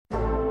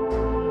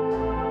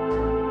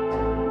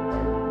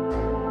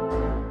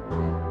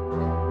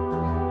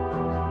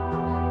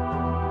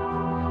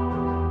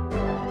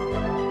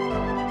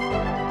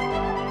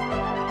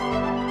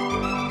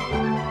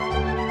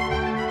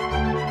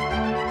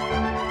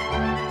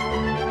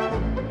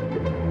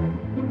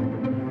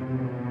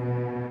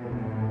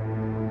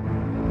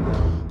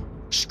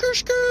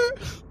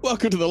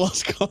welcome to the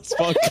Lost Cause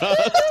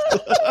podcast.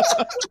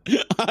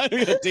 I'm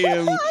your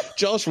DM,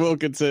 Josh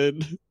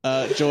Wilkinson,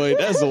 joined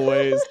as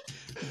always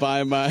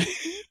by my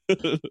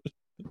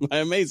my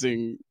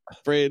amazing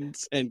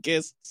friends and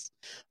guests.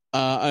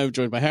 I'm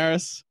joined by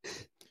Harris.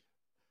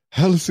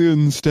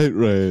 Halcyon State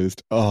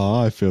Raised.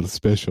 Oh, I feel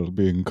special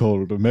being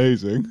called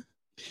amazing.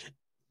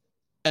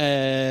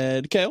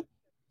 And Kale.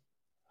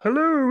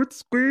 Hello,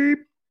 it's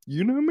Squeep.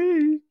 You know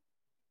me.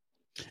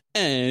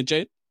 And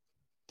Jade.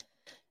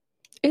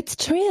 It's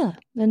Tria,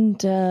 and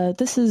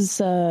this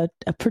is a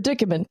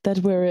predicament that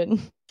we're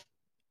in.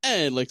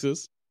 And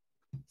Lexus.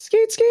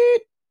 Skeet,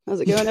 skeet.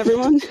 How's it going,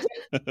 everyone?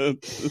 You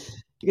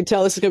can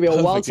tell this is going to be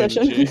a wild Perfect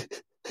session. energy.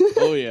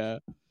 Oh, yeah.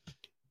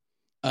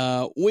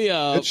 We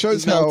are. It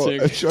shows how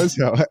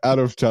out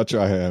of touch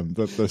I am.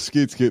 That the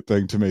skeet skeet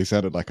thing to me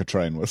sounded like a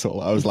train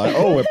whistle. I was like,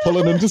 oh, we're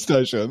pulling into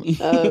station.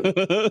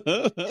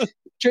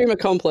 Dream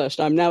accomplished.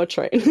 I'm now a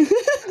train.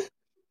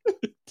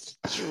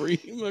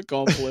 Dream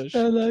accomplished.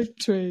 I like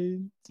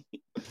trains.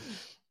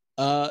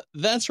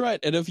 That's right.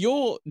 And if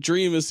your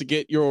dream is to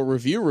get your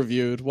review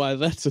reviewed, why,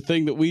 that's a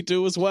thing that we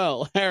do as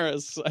well.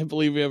 Harris, I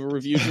believe we have a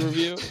review to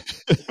review.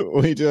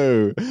 We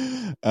do.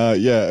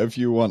 If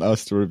you want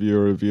us to review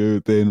a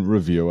review, then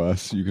review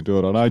us. You can do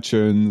it on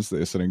iTunes.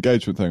 There's an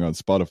engagement thing on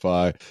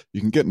Spotify. You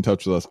can get in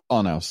touch with us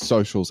on our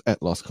socials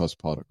at Lost Cause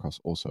Pod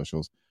across all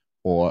socials.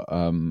 Or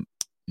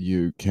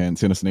you can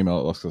send us an email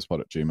at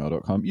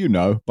lostcausepod@gmail.com. You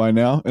know by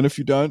now. And if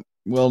you don't,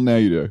 well, now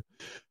you do.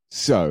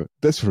 So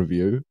this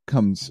review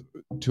comes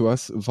to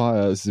us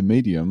via the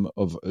medium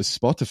of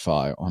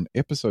Spotify on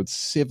episode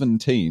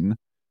 17.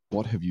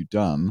 What have you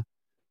done?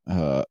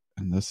 And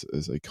this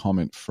is a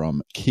comment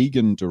from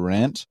Keegan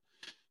Durant,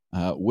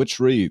 which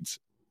reads,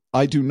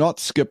 I do not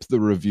skip the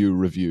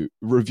review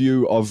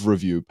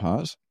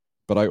part,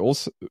 but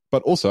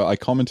also I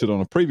commented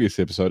on a previous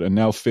episode and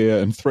now fear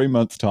in 3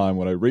 months' time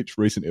when I reach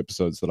recent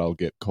episodes that I'll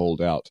get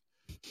called out.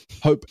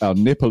 Hope our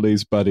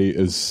Nepalese buddy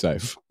is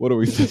safe. What do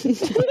we think?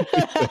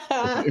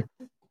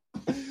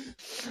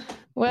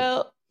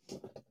 Well,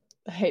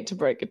 I hate to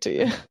break it to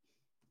you.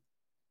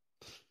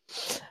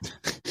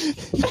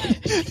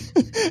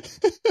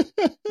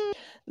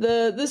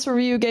 This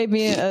review gave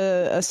me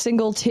a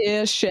single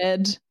tear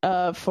shed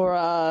for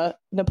a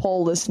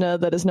Nepal listener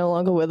that is no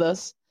longer with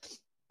us.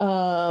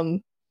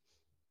 R.I.P.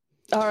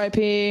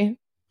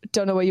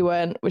 Don't know where you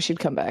went. Wish you'd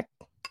come back.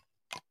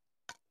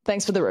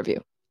 Thanks for the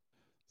review.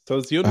 So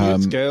is your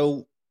new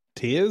scale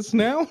tears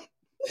now?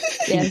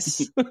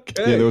 Yes.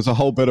 Okay. Yeah, there was a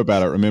whole bit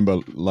about it, remember,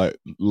 like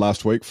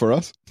last week for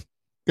us?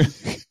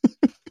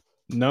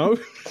 No.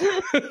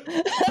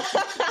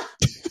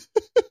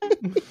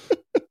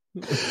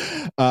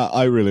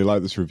 I really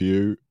like this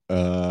review.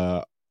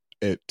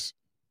 It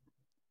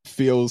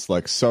feels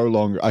like so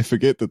long. I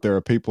forget that there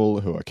are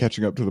people who are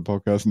catching up to the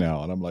podcast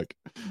now, and I'm like,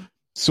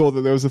 saw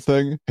that there was a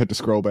thing, had to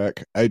scroll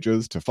back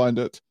ages to find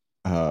it.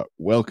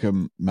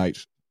 Welcome,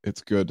 mate.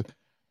 It's good.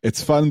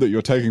 It's fun that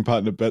you're taking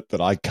part in a bit that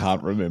I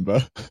can't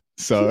remember.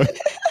 So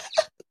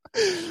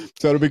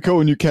it'll be cool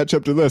when you catch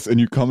up to this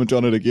and you comment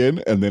on it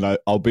again, and then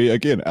I'll be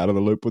again out of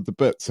the loop with the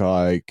bit. So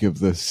I give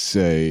this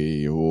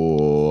it's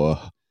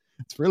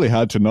really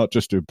hard to not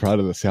just do Pride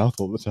of the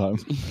South all the time.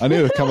 I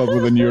need to come up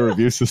with a new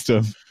review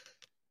system.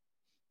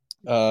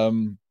 I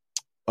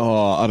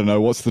don't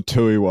know. What's the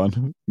Tui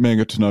one?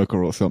 Manga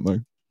Tanoka or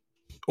something.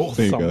 Or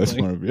there you something. go. That's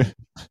my review.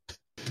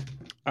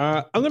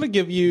 I'm going to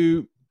give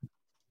you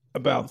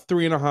about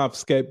 3.5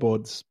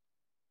 skateboards.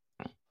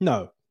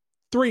 No,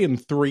 3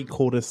 3/4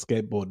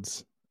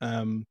 skateboards.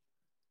 And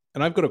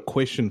I've got a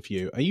question for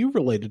you. Are you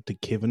related to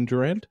Kevin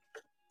Durant?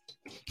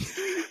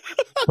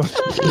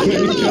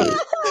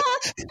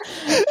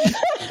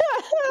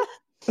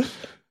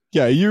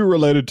 Yeah, are you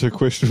related to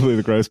questionably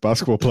the greatest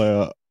basketball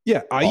player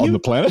on the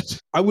planet?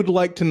 I would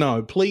like to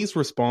know. Please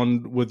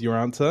respond with your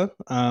answer.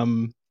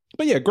 But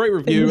yeah, great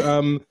review.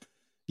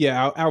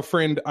 Our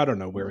friend, I don't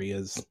know where he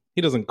is.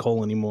 He doesn't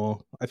call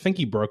anymore. I think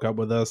he broke up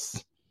with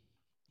us.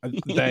 I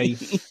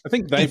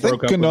think they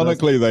broke up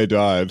canonically with us. They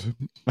died.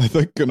 I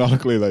think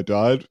canonically they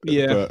died.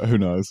 Yeah. But who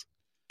knows?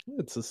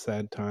 It's a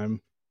sad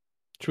time.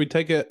 Should we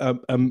take a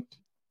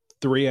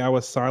 3-hour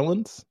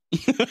silence?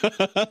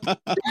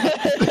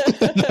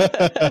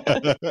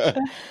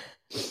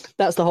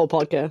 That's the whole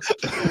podcast.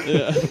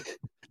 Yeah.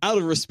 Out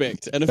of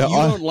respect. And if you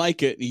don't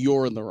like it,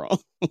 you're in the wrong.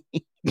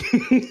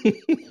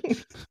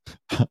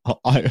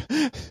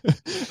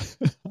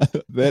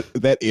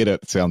 That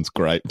edit sounds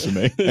great to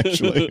me,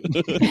 actually.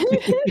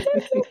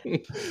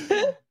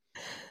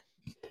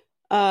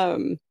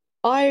 I'm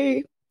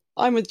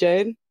with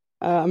Jade.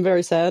 I'm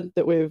very sad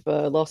that we've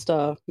lost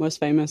our most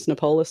famous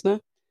Nepal listener.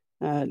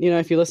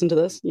 If you listen to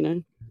this,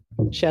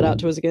 shout out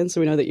to us again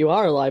so we know that you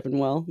are alive and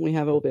well. We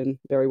have all been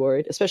very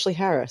worried, especially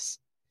Harris.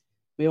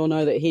 We all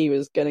know that he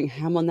was getting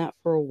ham on that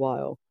for a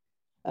while.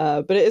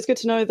 But it's good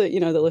to know that,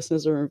 the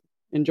listeners are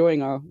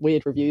enjoying our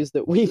weird reviews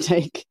that we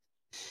take.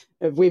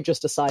 We've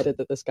just decided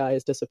that this guy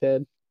has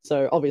disappeared.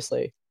 So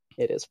obviously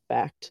it is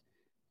fact.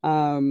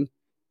 I'm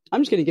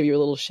just going to give you a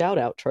little shout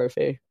out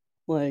trophy.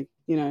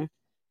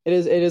 It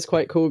is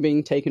quite cool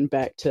being taken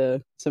back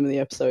to some of the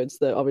episodes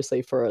that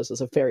obviously for us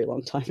is a very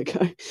long time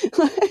ago.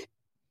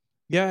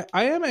 Yeah,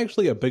 I am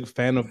actually a big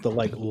fan of the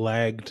like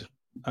lagged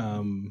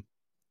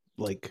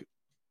like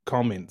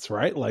comments,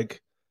 right?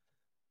 Like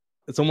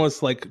it's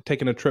almost like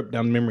taking a trip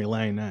down memory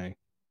lane,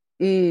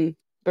 eh?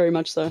 Very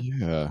much so.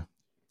 Yeah.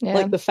 Yeah.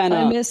 Like the fan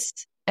I art.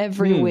 missed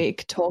every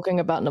week talking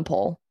about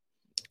Nepal.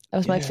 That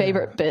was my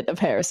favorite bit of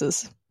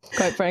Harris's,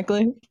 quite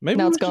frankly. Maybe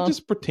now we it's should gone.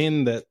 just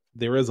pretend that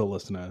there is a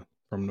listener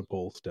from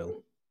Nepal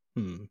still.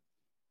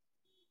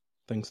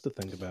 Things to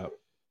think about.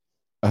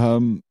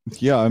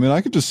 Yeah, I mean, I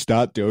could just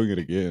start doing it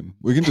again.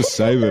 We can just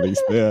say that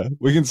he's there.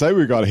 We can say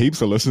we got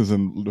heaps of listeners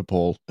in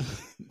Nepal.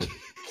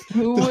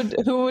 Who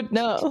would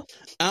know?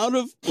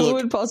 Who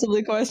would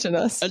possibly question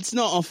us? It's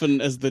not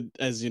often as the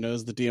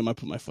DM I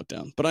put my foot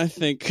down, but I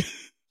think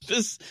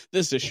this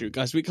issue,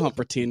 guys, we can't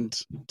pretend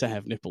to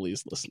have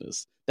Nepalese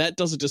listeners. That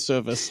does a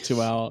disservice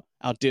to our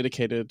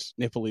dedicated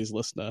Nepalese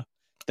listener.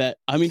 That,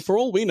 I mean, for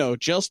all we know,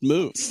 just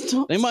moved.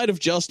 Stop. They might have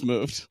just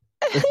moved.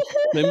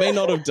 They may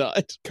not have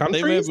died.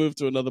 Countries? They may have moved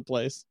to another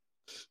place.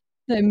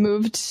 They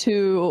moved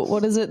to,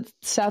 what is it,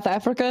 South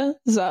Africa?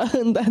 So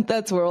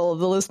that's where all of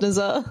the listeners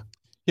are.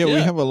 Yeah, we Yeah.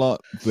 have a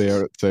lot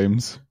there, it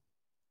seems.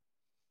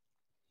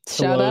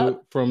 Shout Hello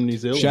out. from New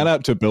Zealand. Shout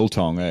out to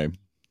Biltong, eh?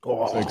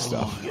 Oh, Big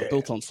stuff. yeah.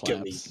 Built on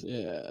Give me- slabs.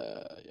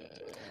 Yeah.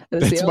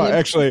 That's That's the my only-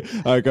 actually.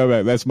 Go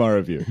back. That's my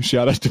review.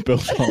 Shout out to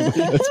Biltong.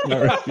 That's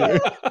my review.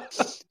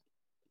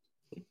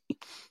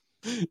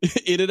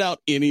 Edit out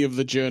any of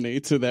the journey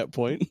to that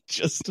point.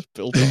 Just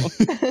built on.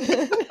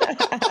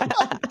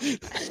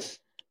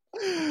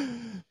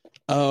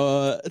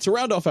 To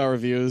round off our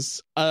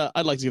reviews,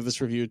 I'd like to give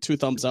this review 2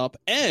 thumbs up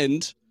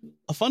and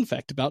a fun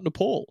fact about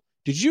Nepal.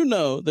 Did you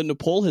know that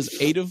Nepal has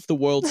 8 of the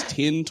world's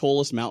 10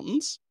 tallest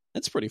mountains?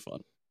 That's pretty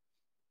fun.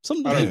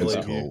 Something I to don't think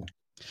believe about. you. Cool.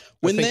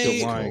 When I think they,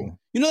 you're lying.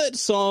 you know that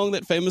song,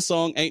 that famous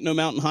song, Ain't No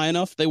Mountain High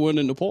Enough? They weren't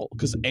in Nepal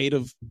because 8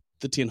 of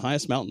the 10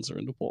 highest mountains are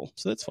in Nepal.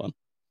 So that's fun.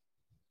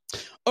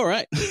 All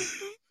right.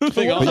 But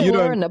Moving what on. if you they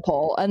were don't- in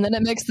Nepal, and then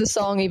it makes the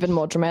song even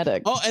more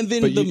dramatic? Oh, and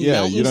then But the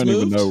mountains you don't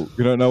moved? even know.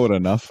 You don't know what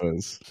enough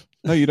is.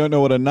 No, you don't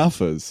know what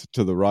enough is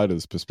to the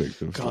writer's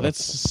perspective. God,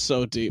 that's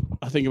so deep.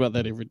 I think about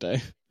that every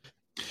day.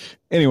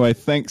 Anyway,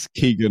 thanks,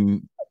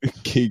 Keegan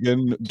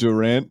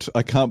Durant.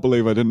 I can't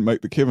believe I didn't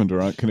make the Kevin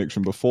Durant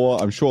connection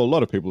before. I'm sure a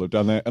lot of people have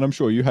done that, and I'm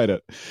sure you hate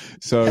it.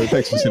 So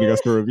thanks for sending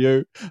us a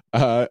review.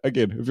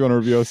 Again, if you want to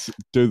review us,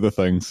 do the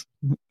things.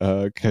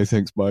 Okay,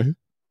 thanks, bye.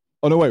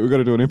 Oh no, wait, we've got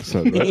to do an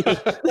episode, right?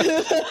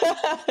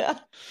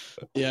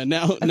 Yeah,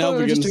 now I thought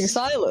we were just doing begins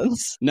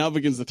silence. now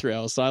begins the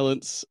 3-hour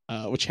silence,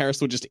 which Harris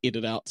will just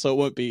edit out, so it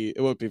won't be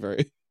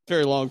very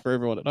very long for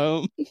everyone at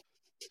home.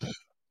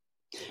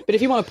 But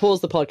if you want to pause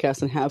the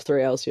podcast and have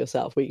 3 hours to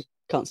yourself, we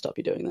can't stop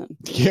you doing that.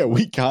 Yeah,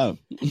 we can't.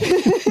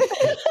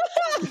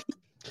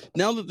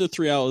 Now that the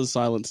 3 hours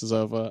silence is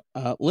over,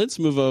 let's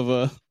move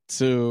over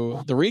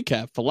to the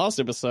recap for last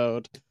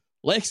episode.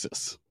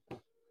 Lexus,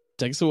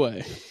 take us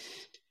away.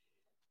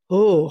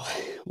 Oh,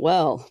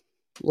 well,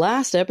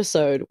 last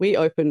episode we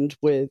opened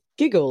with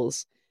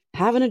Giggles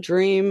having a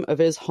dream of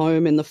his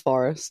home in the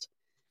forest.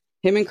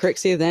 Him and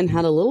Crixie then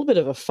had a little bit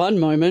of a fun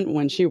moment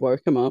when she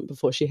woke him up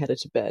before she headed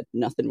to bed.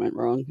 Nothing went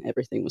wrong.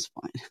 Everything was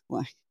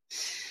fine.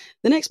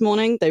 The next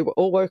morning, they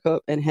all woke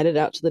up and headed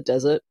out to the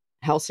desert,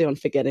 Halcyon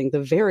forgetting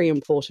the very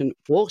important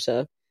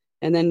water,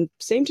 and then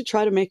seemed to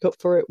try to make up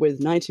for it with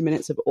 90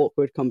 minutes of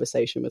awkward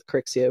conversation with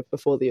Crixia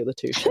before the other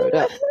two showed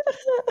up.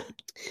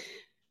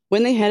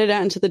 When they headed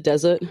out into the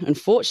desert,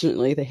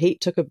 unfortunately, the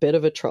heat took a bit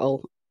of a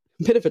toll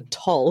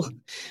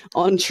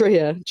on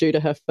Tria due to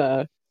her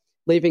fur,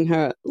 leaving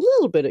her a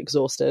little bit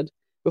exhausted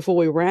before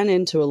we ran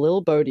into a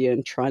little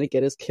Bodian trying to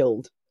get us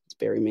killed. It's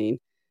very mean.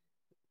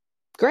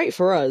 Great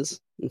for us.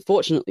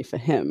 Unfortunately for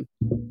him,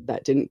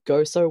 that didn't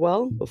go so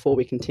well before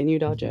we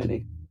continued our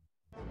journey.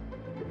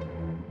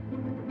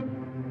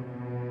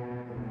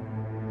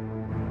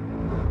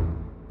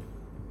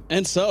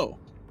 And so,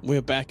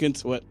 we're back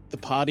into it. The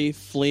party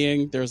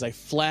fleeing. There's a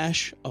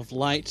flash of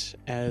light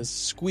as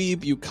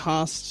Squeeb,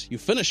 you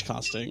finish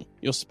casting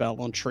your spell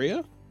on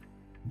Tria.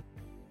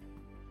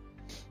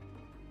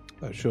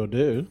 I sure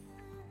do.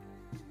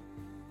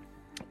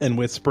 And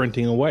we're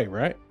sprinting away,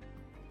 right?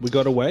 We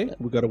got away.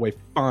 We got away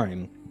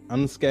fine,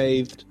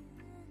 unscathed.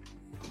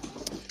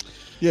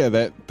 Yeah,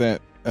 that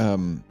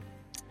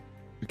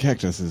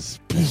cactus is.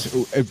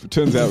 It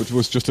turns out it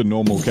was just a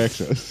normal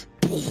cactus,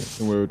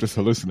 and we were just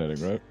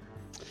hallucinating, right?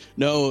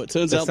 No, it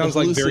turns That out the sounds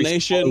like very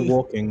slow hallucination.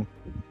 walking.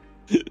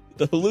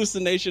 The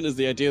hallucination is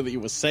the idea that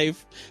you were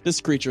safe. This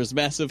creature is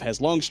massive,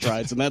 has long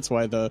strides, and that's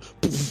why the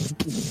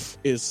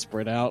is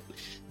spread out.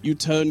 You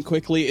turn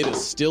quickly, it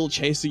is still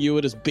chasing you,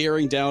 it is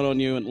bearing down on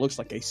you, and it looks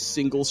like a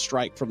single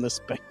strike from this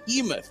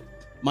behemoth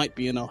might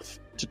be enough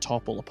to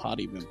topple a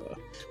party member.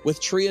 With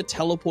Tria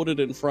teleported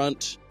in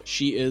front,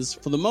 she is,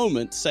 for the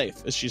moment,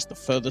 safe, as she's the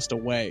furthest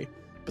away,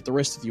 but the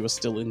rest of you are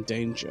still in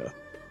danger.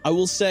 I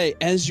will say,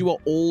 as you are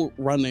all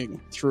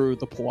running through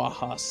the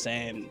Puaha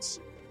sands,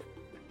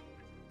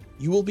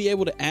 you will be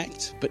able to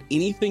act, but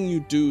anything you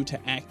do to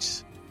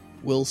act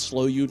will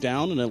slow you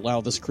down and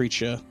allow this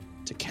creature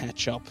to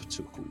catch up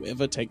to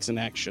whoever takes an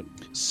action.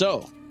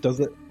 So, Does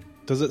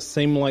it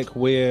seem like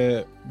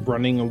we're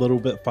running a little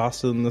bit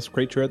faster than this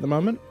creature at the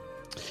moment?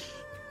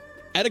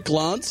 at a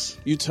glance,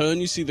 you turn,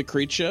 you see the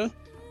creature.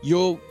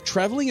 You're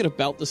traveling at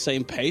about the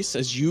same pace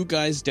as you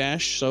guys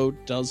dash, so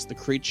does the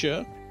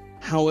creature.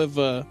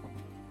 However,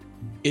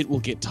 it will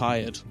get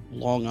tired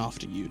long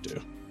after you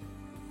do.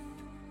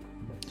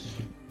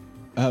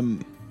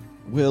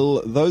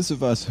 Will those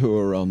of us who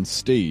are on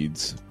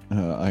steeds,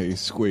 i.e.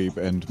 Squeeb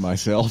and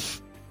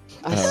myself,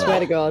 I swear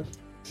to God.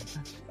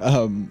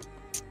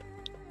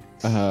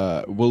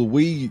 Will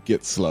we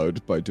get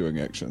slowed by doing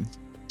actions?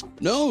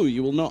 No,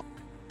 you will not.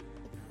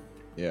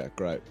 Yeah,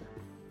 great.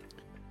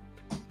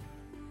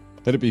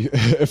 That'd be,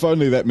 if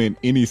only that meant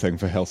anything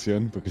for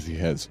Halcyon, because he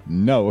has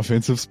no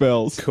offensive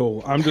spells.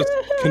 Cool. I'm just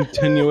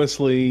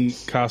continuously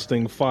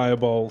casting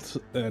Firebolt,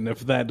 and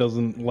if that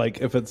doesn't,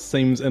 if it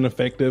seems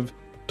ineffective,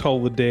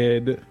 Toll the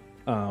Dead,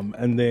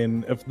 and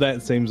then if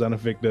that seems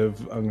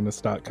ineffective, I'm going to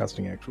start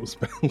casting actual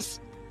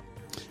spells.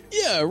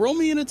 Yeah, roll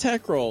me an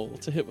attack roll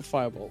to hit with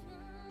Fireball.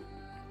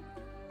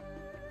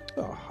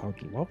 Oh,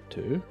 I'd love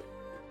to.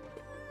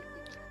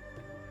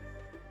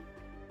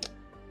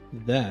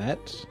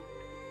 That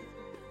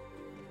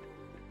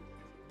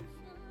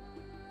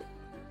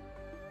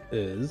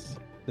is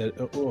an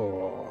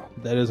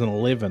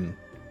 11.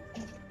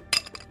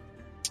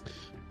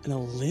 An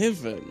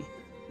 11.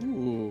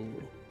 Ooh,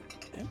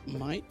 that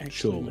might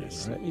actually Surely,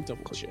 miss. right? Let me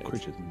double check.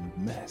 Creature's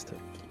massive.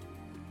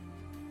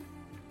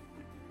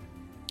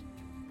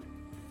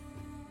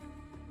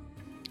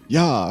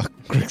 Yeah,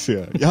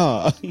 Grixia,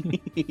 yeah.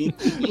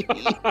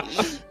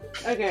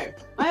 Okay,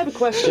 I have a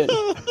question.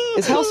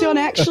 Is Halcyon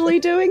actually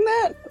doing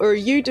that? Or are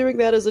you doing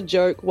that as a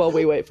joke while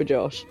we wait for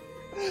Josh?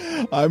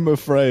 I'm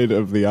afraid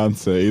of the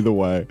answer either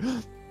way.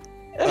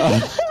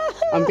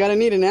 I'm gonna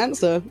need an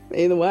answer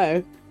either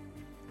way.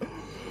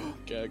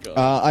 Okay, I got it.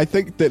 I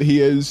think that he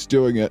is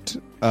doing it,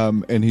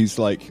 and he's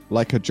like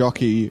a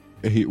jockey,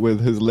 with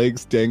his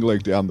legs dangling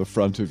down the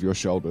front of your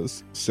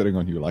shoulders, sitting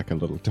on you like a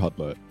little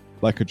toddler.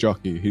 Like a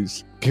jockey,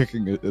 he's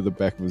kicking at the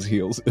back of his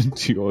heels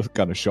into your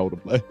kind of shoulder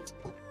blades.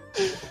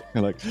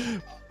 You're like,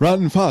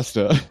 run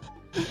faster.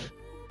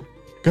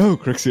 Go,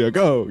 Crixia,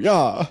 go,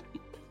 yeah.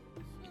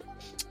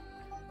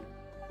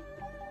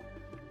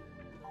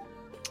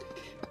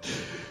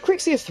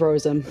 Crixia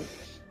throws him.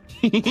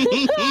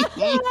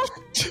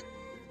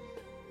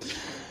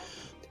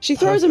 She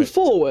throws him Perfect.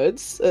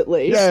 forwards, at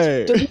least.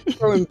 Yay. Doesn't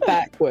throw him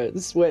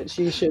backwards, which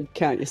you should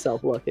count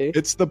yourself lucky.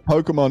 It's the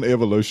Pokemon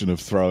evolution of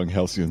throwing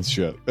Halcyon's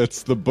shit.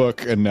 It's the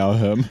book and now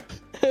him.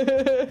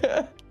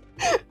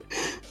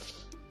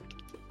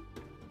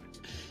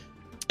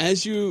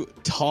 As you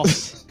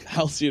toss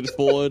Halcyon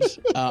forward,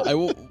 I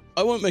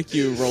won't make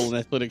you roll an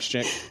athletics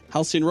check.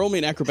 Halcyon, roll me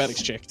an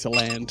acrobatics check to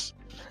land.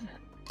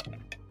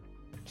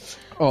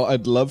 Oh,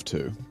 I'd love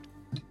to.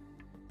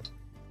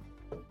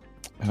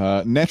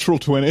 Natural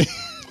 20.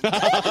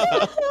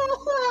 I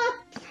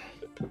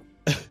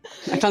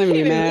can't even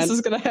be mad. This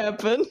is gonna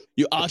happen.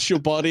 You arch your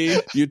body,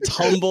 you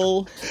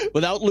tumble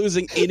without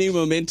losing any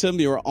momentum.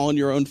 You are on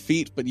your own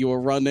feet, but you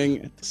are running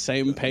at the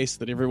same pace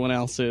that everyone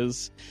else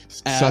is.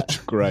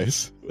 Such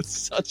grace. With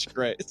such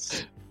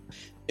grace.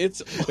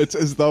 It's It's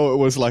as though it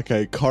was like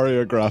a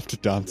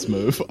choreographed dance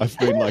move. I've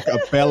been like a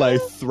ballet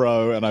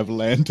throw and I've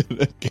landed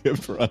and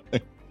kept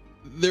running.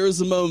 there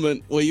is a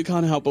moment where you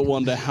can't help but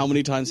wonder how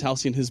many times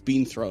Halcyon has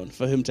been thrown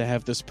for him to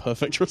have this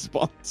perfect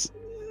response.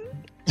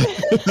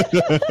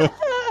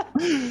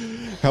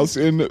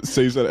 Halcyon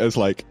sees it as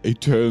like he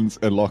turns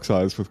and locks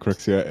eyes with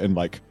Crixia and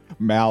like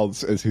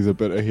mouths as he's a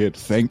bit ahead,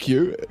 thank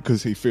you,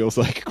 because he feels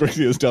like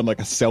Crixia's done like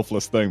a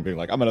selfless thing, being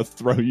like, I'm going to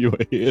throw you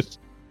ahead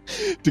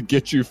to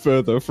get you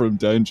further from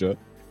danger.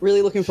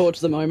 Really looking forward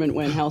to the moment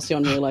when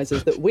Halcyon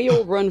realizes that we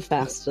all run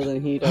faster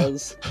than he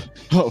does.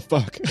 Oh,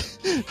 fuck.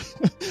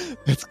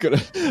 That's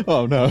gonna...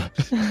 Oh, no.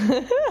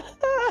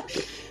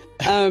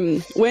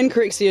 When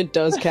Crixia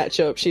does catch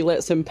up, she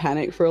lets him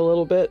panic for a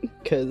little bit,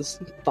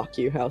 because fuck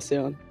you,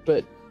 Halcyon,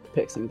 but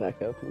picks him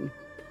back up.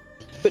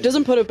 But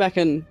doesn't put it back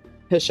in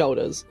his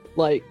shoulders,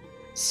 like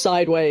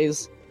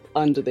sideways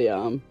under the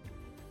arm.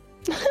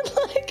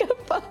 Like a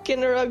fucking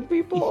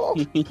rugby ball.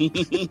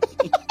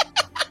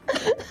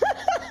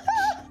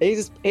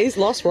 He's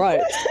lost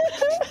rights.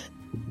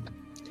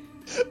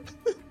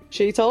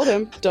 She told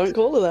him, don't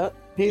call her that.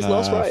 He's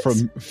lost rights.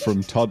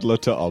 From toddler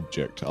to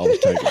object. I'll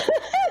take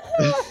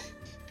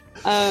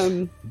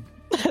it.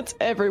 That's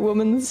every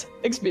woman's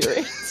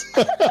experience.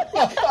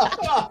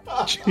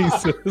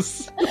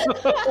 Jesus.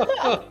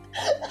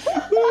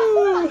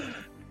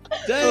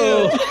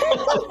 Damn!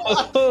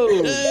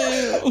 Oh.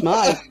 Damn!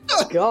 My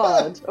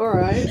God. All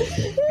right.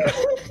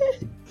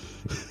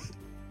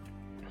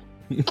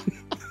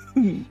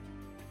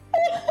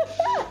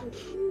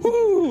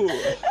 Woo.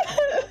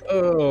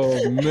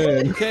 Oh,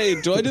 man. Okay,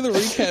 do I do the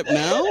recap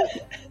now?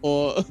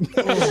 Or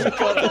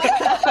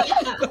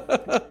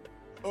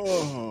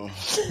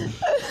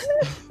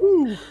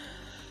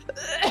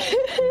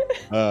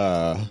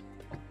Oh.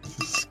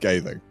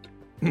 Scathing.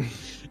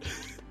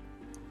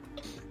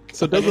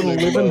 So does an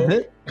 11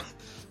 hit?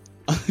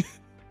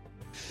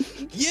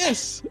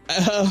 Yes!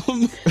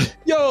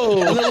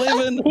 Yo! An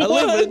 11, What?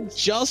 11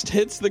 just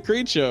hits the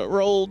creature.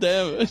 Roll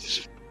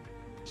damage.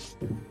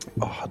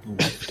 Oh, I'd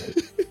love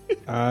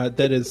to.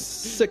 That is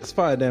 6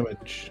 fire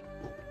damage.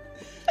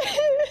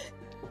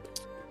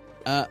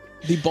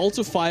 The bolt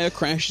of fire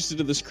crashes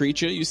into this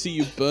creature. You see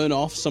you burn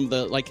off some of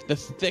the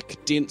thick,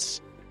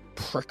 dense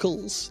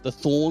prickles, the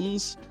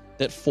thorns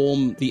that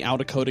form the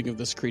outer coating of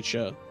this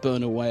creature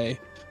burn away.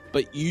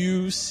 But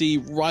you see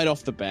right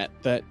off the bat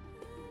that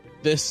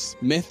this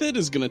method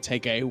is going to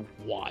take a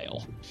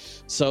while.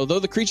 So though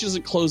the creature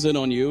doesn't close in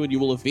on you and you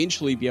will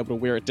eventually be able to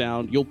wear it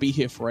down, you'll be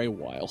here for a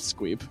while,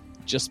 Squeeb.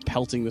 Just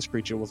pelting this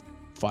creature with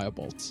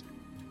firebolts.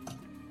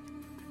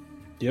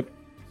 Yep.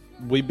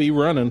 We be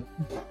running.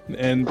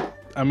 And,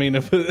 I mean,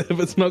 if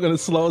it's not going to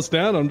slow us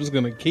down, I'm just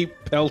going to keep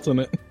pelting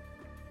it.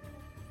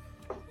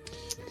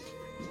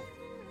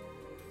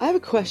 I have a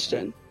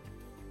question.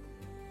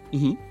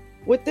 Mm-hmm.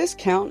 Would this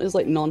count as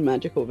like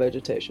non-magical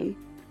vegetation?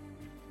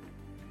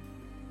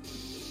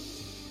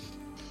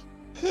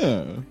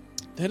 Huh.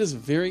 That is a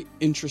very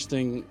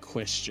interesting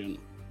question.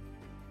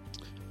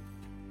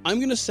 I'm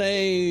going to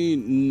say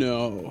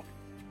no.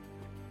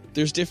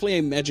 There's definitely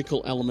a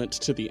magical element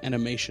to the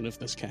animation of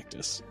this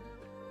cactus.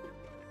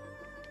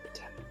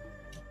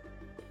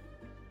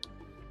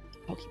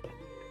 Pokeball.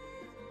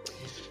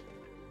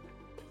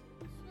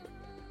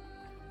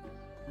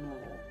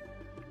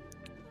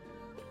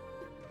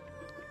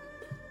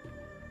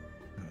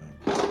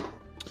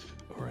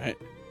 Alright.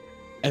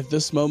 At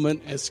this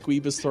moment, as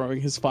Squeeb is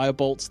throwing his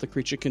firebolts, the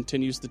creature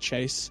continues the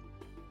chase.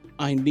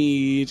 I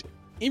need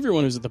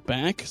everyone who's at the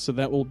back, so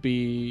that will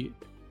be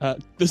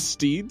the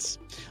steeds.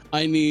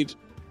 I need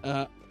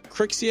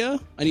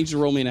Crixia. I need you to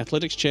roll me an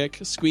athletics check.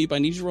 Squeeb, I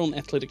need you to roll an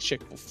athletics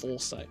check for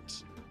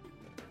foresight.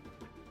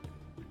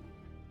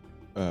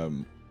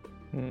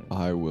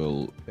 I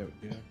will There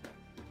we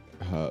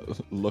go.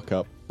 look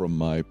up from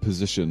my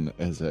position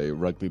as a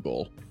rugby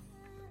ball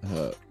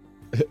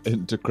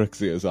into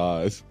Crixia's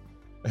eyes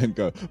and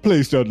go,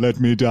 please don't let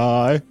me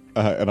die.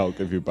 And I'll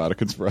give you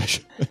Bardic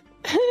Inspiration.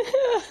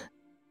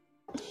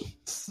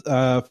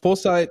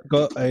 Foresight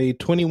got a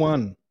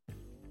 21.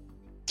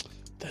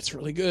 That's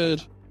really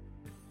good.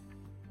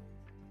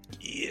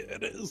 Yeah,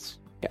 it is.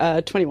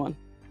 21.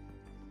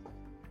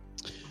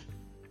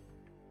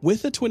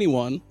 With a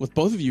 21, with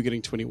both of you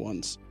getting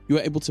 21s, you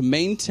are able to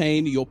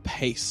maintain your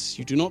pace.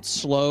 You do not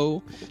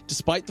slow,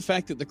 despite the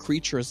fact that the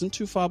creature isn't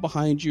too far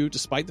behind you,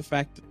 despite the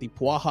fact that the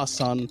Puaha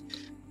sun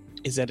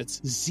is at its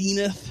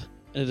zenith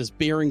and it is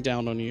bearing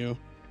down on you.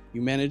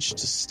 You manage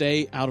to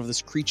stay out of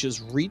this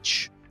creature's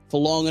reach for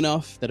long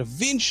enough that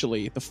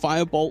eventually the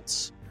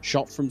firebolts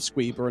shot from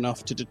Squeeb are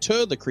enough to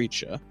deter the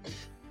creature.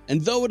 And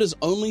though it has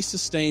only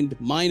sustained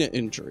minor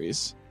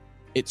injuries,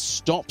 it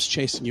stops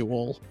chasing you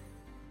all,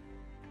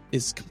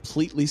 is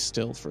completely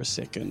still for a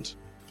second,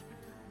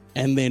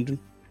 and then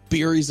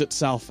buries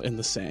itself in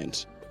the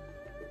sand,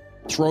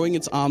 throwing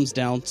its arms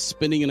down,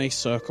 spinning in a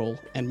circle,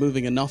 and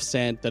moving enough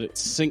sand that it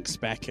sinks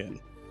back in.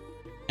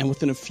 And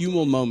within a few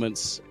more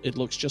moments, it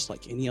looks just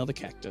like any other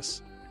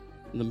cactus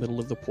in the middle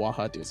of the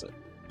Puaha Desert.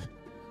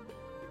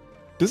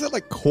 Does it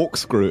like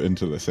corkscrew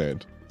into the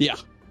sand? Yeah.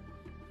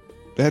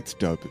 That's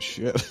dope as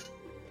shit.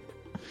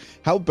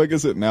 How big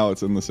is it now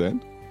it's in the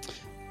sand?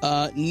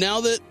 Now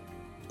that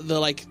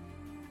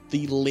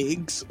the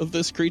legs of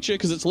this creature,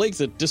 because its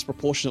legs are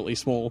disproportionately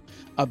small,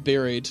 are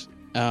buried,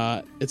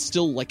 it's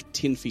still like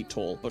 10 feet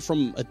tall, but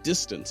from a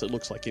distance it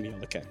looks like any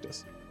other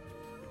cactus.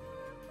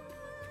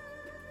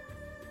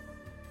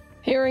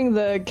 Hearing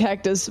the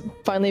cactus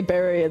finally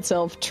bury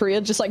itself,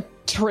 Tria just like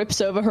trips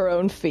over her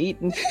own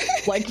feet and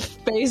like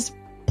face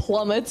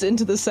plummets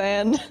into the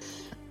sand.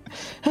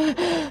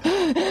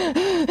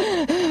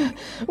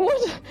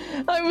 What?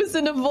 I was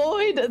in a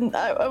void and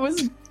I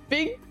was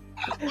being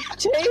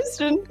chased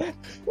and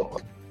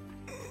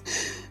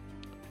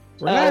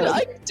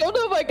I don't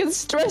know if I can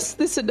stress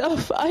this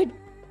enough. I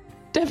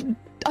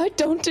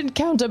don't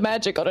encounter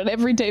magic on an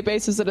everyday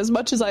basis, and as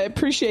much as I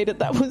appreciate it,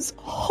 that was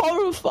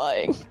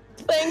horrifying.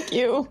 Thank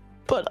you,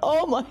 but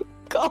oh my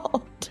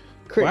god.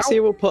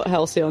 Crixie will put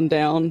Halcyon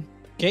down,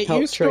 Get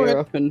help used to Tria it.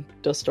 up and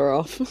dust her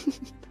off.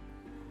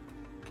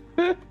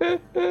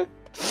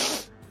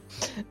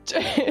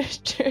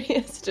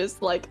 Tria's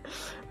just like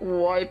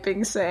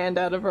wiping sand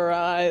out of her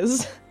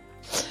eyes.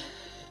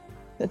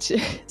 And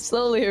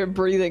slowly her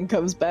breathing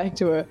comes back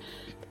to her.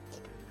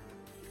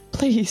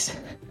 Please,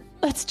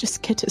 let's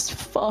just get as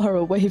far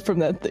away from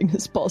that thing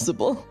as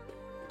possible.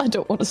 I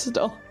don't want to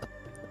stop.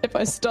 If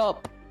I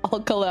stop,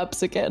 I'll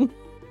collapse again.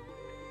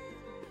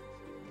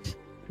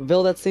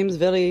 Vil, that seems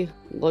very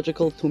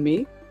logical to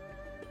me.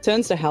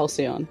 Turns to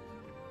Halcyon.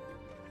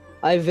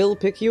 I will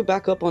pick you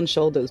back up on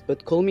shoulders,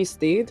 but call me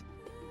Steed.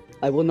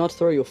 I will not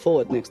throw you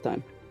forward next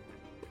time.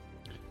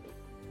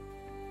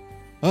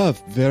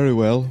 Very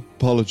well.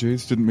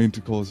 Apologies. Didn't mean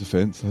to cause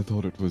offense. I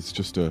thought it was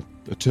just a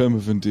term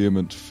of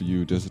endearment for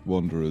you desert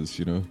wanderers,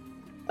 you know?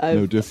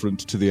 No different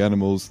to the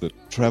animals that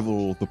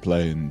travel the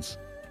plains.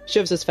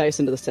 shoves his face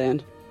into the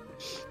sand.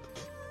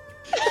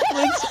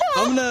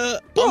 I'm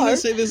gonna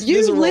say there's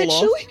a roll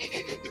off.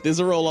 literally... There's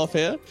a roll off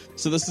here.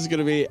 So this is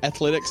gonna be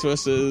athletics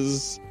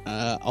versus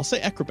I'll say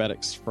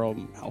acrobatics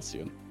from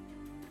Halcyon.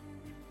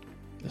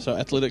 So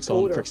athletics on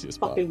Order Crixia's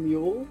part. fucking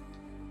mule.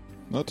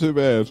 Not too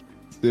bad.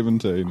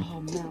 17.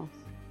 Oh, mouse.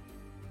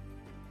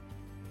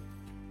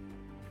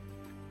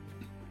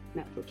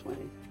 Natural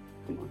 20.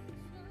 Come on.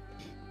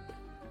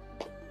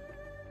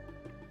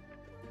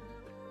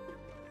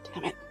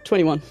 Damn it.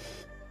 21.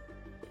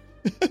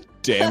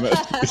 Damn it.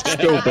 You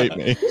still beat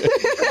me.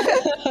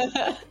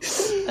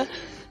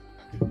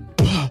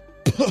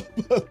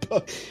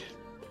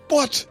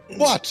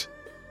 What?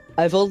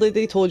 I've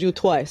already told you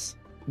twice.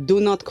 Do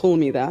not call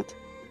me that.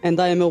 And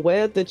I am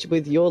aware that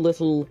with your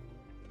little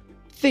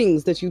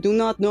things that you do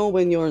not know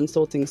when you're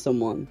insulting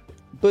someone.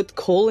 But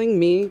calling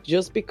me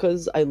just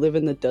because I live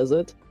in the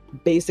desert,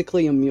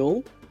 basically a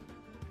mule,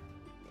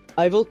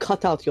 I will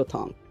cut out your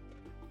tongue.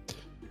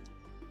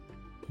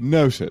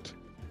 Noted.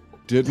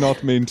 Did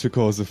not mean to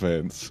cause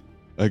offense.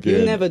 Again,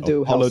 You never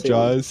do,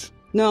 apologize.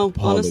 No,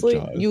 honestly,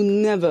 Apologize. you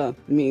never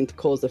mean to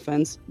cause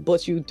offense,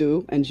 but you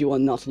do, and you are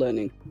not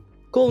learning.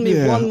 Call me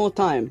Yeah. one more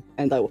time,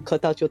 and I will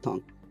cut out your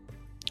tongue.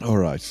 All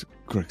right,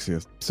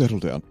 Grixia, settle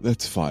down.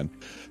 That's fine.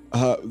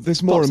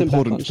 There's more Pops him back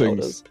on important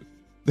things.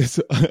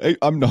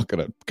 I'm not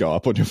going to go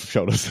up on your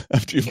shoulders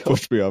after you've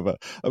pushed me over.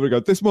 I'm going to go,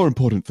 there's more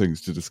important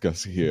things to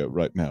discuss here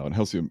right now. And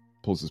Halcyon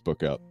pulls his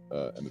book out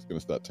and is going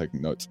to start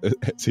taking notes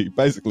as he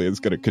basically is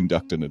going to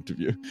conduct an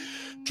interview.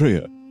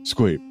 Tria,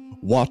 Squeeb,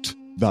 what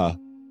the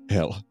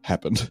hell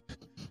happened?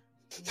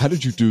 How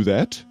did you do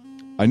that?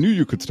 I knew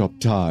you could stop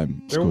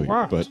time, Do Squeeb,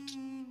 what? but...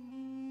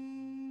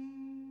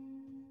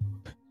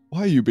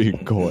 Why are you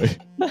being coy?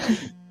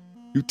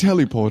 You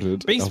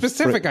teleported. Be a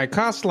specific, I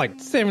cast like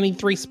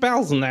 73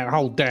 spells in that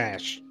whole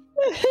dash.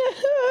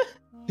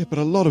 Yeah, but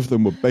a lot of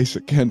them were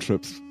basic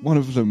cantrips. One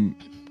of them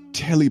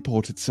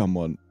teleported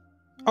someone.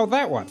 Oh,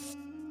 that one.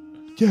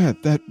 Yeah,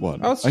 that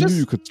one. Oh, it's I knew just-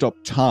 you could stop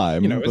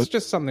time, You know, but it's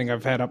just something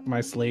I've had up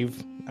my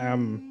sleeve. have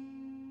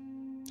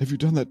you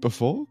done that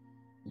before?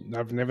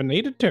 I've never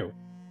needed to.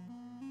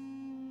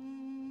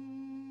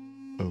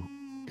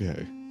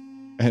 Okay.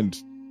 And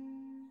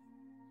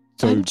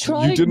so I'm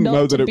trying you didn't not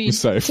know to that it be was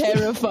safe.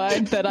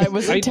 terrified that I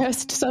was a I-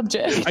 test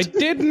subject. I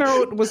did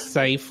know it was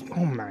safe.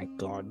 Oh my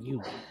god,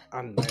 you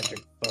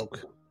unmagic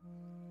folk.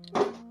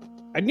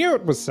 I knew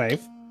it was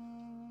safe.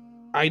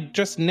 I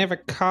just never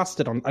cast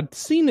it on. I'd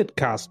seen it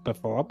cast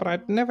before, but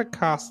I'd never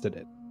casted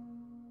it.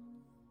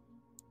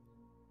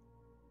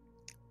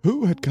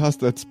 Who had cast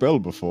that spell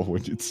before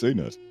when you'd seen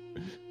it?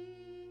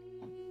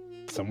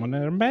 Someone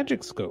at a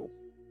magic school.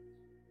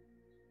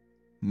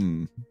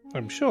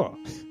 I'm sure.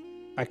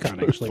 I can't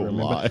actually Truthful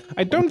remember. lie.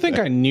 I don't think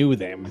I knew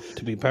them,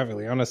 to be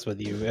perfectly honest with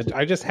you.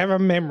 I just have a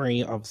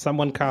memory of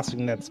someone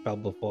casting that spell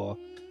before.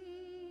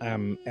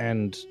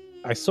 And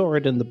I saw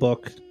it in the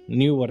book,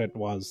 knew what it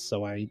was,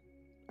 so I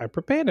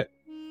prepared it.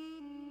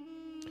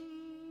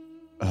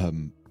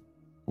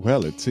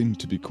 Well, it seemed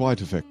to be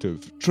quite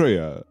effective.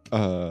 Tria,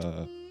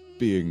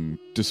 being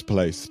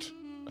displaced,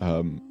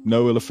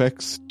 no ill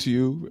effects to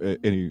you?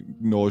 Any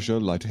nausea,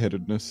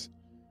 lightheadedness?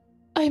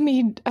 I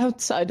mean,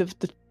 outside of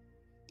the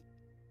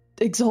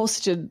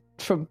exhaustion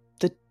from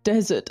the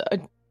desert,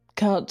 I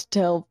can't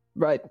tell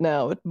right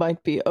now. It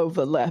might be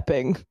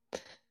overlapping.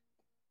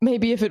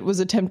 Maybe if it was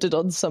attempted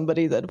on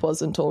somebody that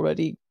wasn't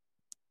already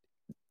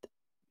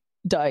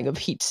dying of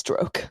heat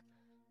stroke.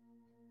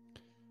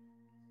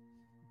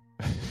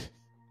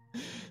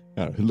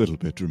 A little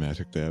bit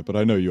dramatic there, but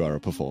I know you are a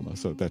performer,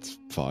 so that's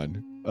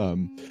fine.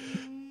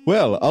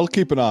 Well, I'll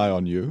keep an eye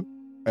on you,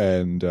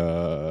 and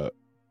I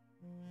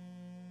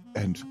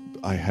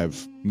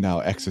have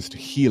now access to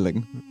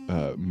healing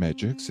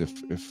magics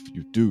if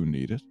you do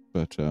need it.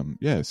 But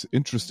yes,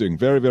 interesting,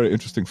 very, very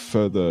interesting.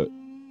 Further,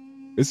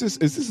 is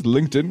this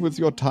linked in with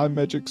your time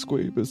magic,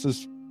 Squeeb? Is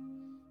this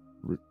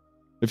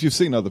if you've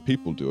seen other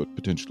people do it,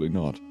 potentially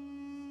not?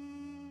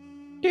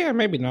 Yeah,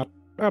 maybe not.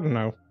 I don't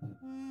know.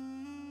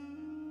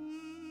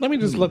 Let me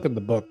just look at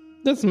the book.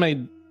 This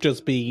may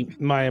just be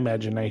my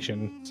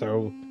imagination,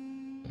 so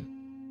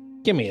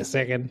give me a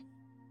second.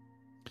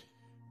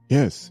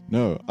 Yes,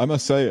 no, I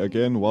must say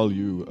again while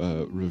you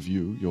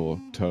review your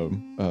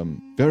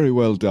tome, very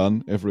well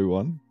done,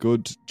 everyone.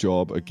 Good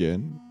job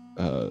again,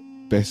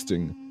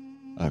 besting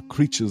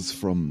creatures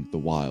from the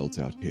wilds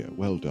out here.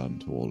 Well done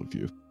to all of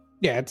you.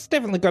 Yeah, it's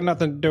definitely got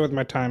nothing to do with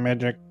my time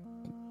magic.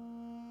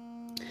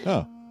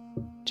 Ah,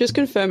 Just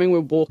confirming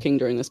we're walking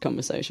during this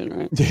conversation,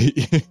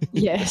 right?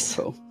 Yes.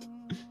 Cool.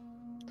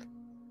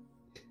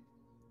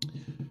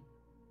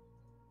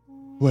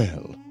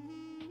 well,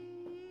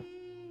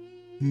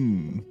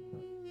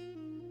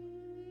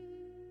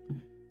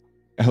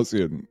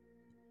 Halcyon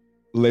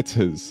lets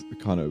his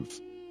kind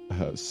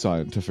of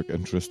scientific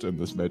interest in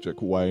this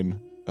magic wane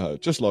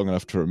just long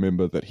enough to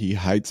remember that he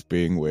hates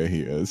being where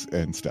he is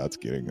and starts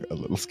getting a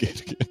little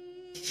scared again.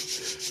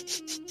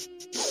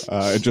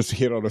 And just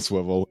head on a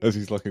swivel as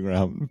he's looking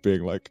around,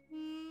 being like,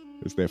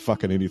 is there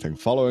fucking anything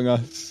following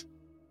us?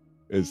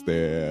 Is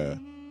there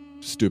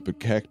stupid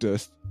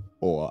cactus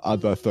or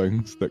other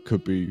things that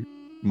could be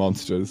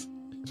monsters.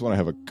 Just want to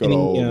have a good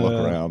old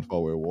look around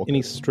while we're walking.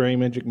 Any stray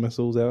magic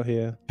missiles out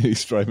here? Any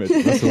stray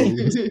magic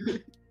missiles?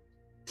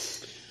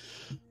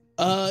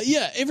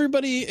 Yeah,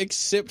 everybody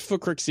except for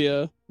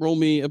Crixia, roll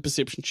me a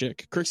perception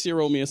check. Crixia,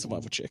 roll me a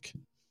survival check.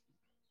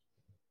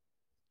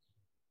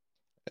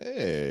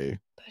 Hey.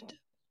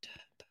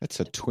 That's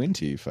a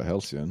 20 for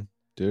Halcyon.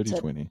 Dirty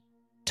 20.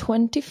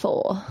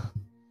 24.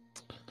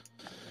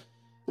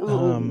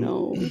 Oh,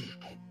 no.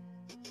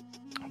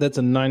 That's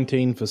a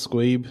 19 for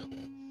Squeeb.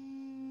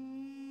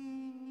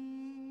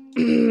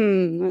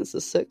 That's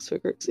a 6 for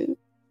Crixia.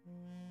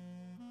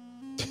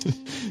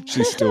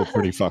 She's still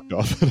pretty fucked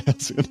off.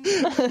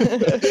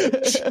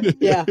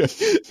 Yeah.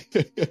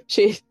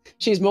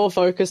 She's more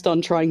focused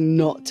on trying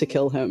not to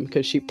kill him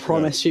because she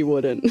promised she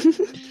wouldn't.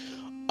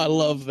 I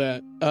love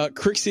that.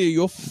 Crixia,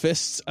 your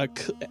fists are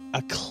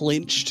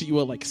clenched. You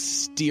are like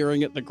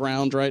staring at the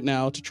ground right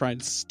now to try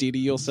and steady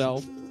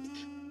yourself.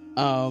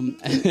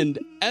 And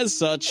as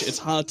such, it's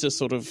hard to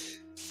sort of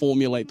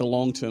formulate the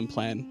long-term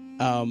plan.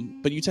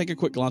 But you take a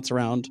quick glance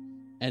around,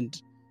 and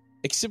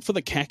except for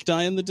the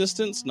cacti in the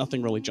distance,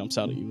 nothing really jumps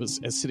out at you as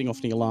setting off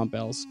any alarm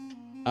bells.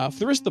 For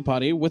the rest of the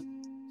party, with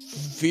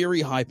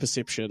very high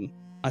perception,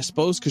 I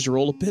suppose because you're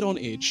all a bit on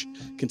edge,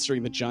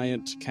 considering the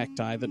giant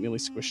cacti that nearly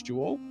squished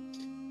you all.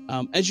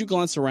 As you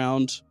glance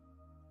around,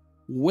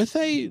 with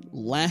a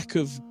lack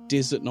of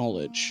desert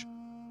knowledge,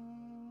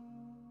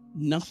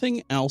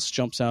 nothing else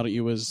jumps out at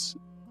you as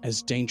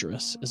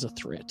dangerous as a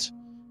threat.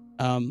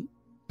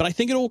 But I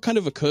think it all kind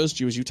of occurs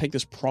to you as you take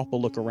this proper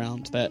look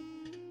around that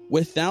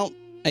without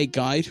a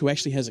guide who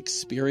actually has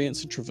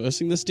experience in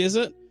traversing this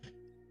desert,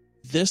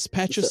 this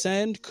patch of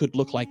sand could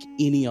look like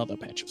any other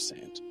patch of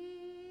sand.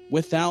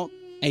 Without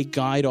a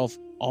guide of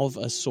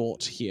a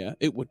sort here,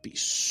 it would be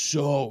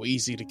so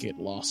easy to get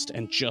lost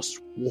and just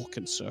walk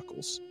in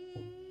circles.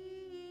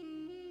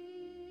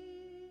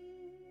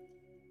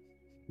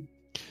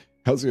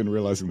 Halcyon,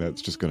 realizing that,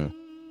 it's just gonna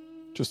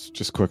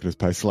just quicken his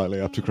pace slightly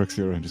up to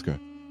Crixia and just go,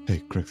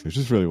 "Hey, Crixia,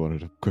 just really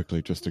wanted to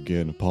quickly just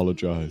again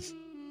apologize.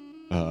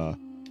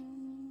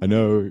 I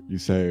know you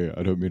say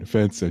I don't mean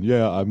offense, and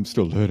yeah, I'm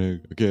still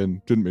learning.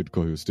 Again, didn't mean to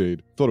call you a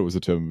steed. Thought it was a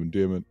term of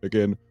endearment.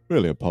 Again,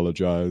 really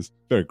apologize.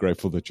 Very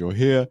grateful that you're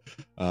here.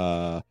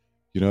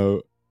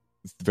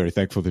 Very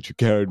thankful that you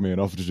carried me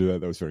and offered to do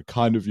that. That was very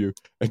kind of you."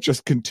 And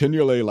just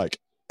continually, like,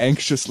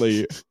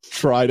 anxiously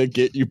try to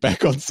get you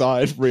back on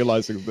side,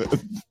 realizing that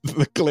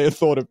the clear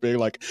thought of being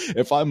like,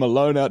 if I'm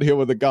alone out here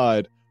with a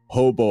guide,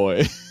 oh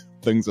boy,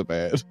 things are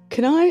bad.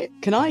 Can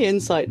I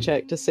insight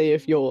check to see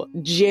if you're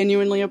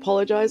genuinely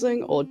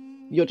apologizing or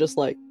you're just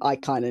like, I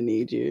kind of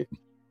need you?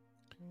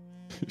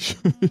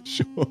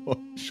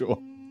 Sure.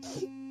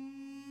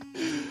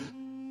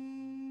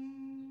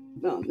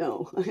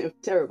 No, I have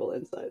terrible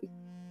insight.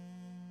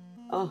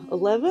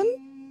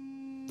 11?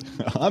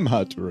 I'm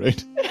hard to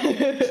read.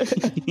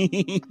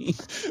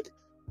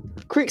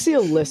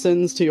 Crixia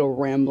listens to your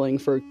rambling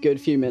for a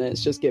good few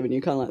minutes, just giving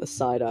you kind of like the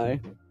side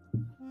eye.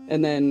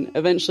 And then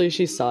eventually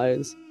she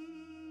sighs.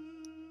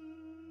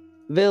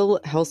 Vil,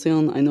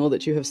 Halcyon, I know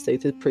that you have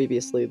stated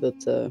previously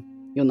that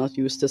you're not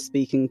used to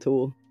speaking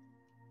to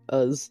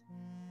us.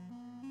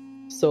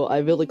 So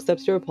I will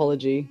accept your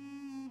apology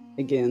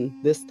again,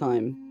 this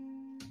time.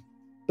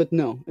 But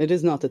no, it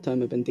is not a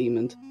term of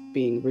endearment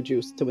being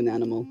reduced to an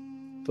animal.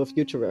 For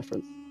future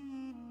reference.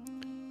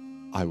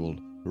 I will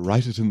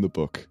write it in the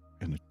book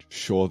and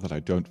ensure that I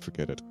don't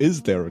forget it.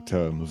 Is there a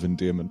term of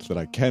endearment that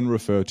I can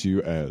refer to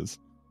you as?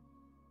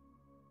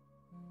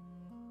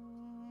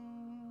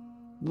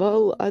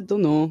 Well, I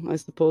don't know. I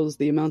suppose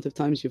the amount of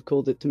times you've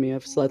called it to me,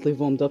 I've slightly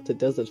warmed up to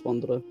Desert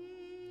Wanderer.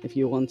 If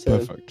you want to...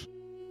 Perfect.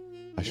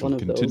 I shall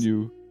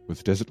continue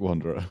with Desert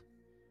Wanderer,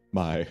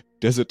 my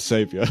desert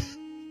savior,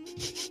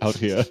 out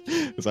here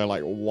as I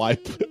like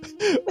wipe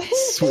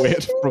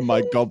sweat from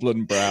my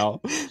goblin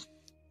brow.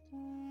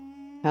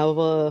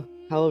 How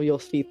are your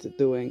feet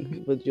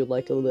doing? Would you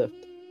like a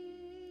lift?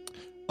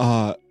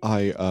 I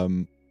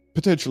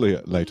potentially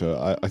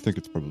later. I think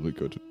it's probably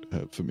good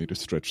for me to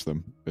stretch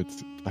them.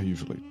 I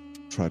usually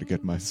try to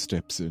get my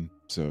steps in.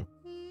 So,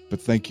 but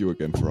thank you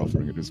again for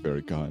offering. It is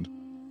very kind.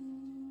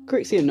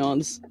 Crixia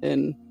nods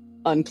and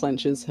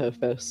unclenches her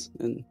fist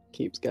and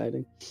keeps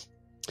guiding.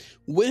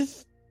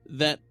 With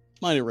that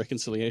minor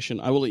reconciliation,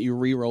 I will let you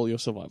re-roll your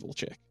survival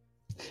check.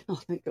 Oh,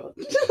 thank God.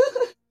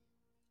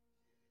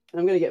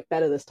 I'm going to get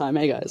better this time,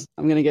 hey guys.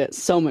 I'm going to get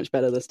so much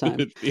better this time.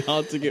 It'd be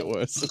hard to get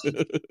worse.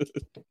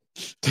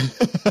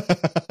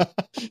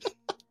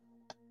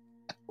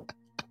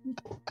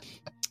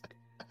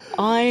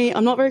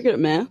 I'm not very good at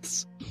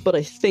maths, but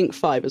I think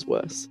 5 is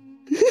worse.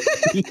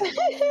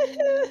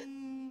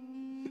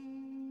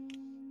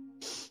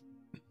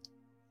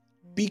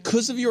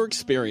 Because of your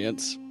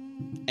experience,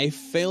 a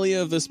failure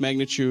of this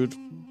magnitude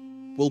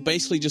will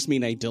basically just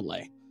mean a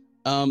delay.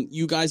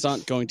 You guys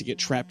aren't going to get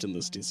trapped in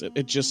this desert.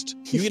 You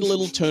get a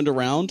little turned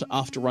around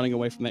after running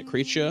away from that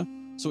creature,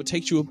 so it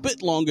takes you a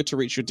bit longer to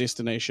reach your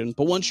destination,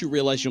 but once you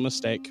realize your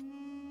mistake,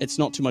 it's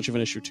not too much of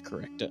an issue to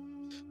correct it.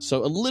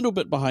 So a little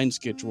bit behind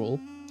schedule.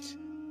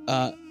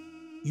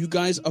 You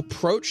guys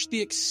approach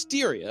the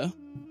exterior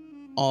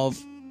of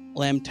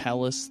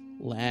Lamtalis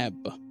Lab.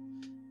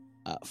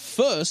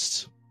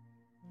 First,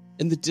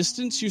 in the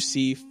distance you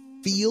see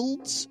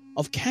fields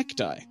of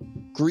cacti,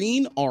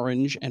 green,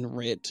 orange, and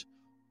red,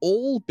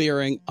 all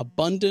bearing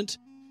abundant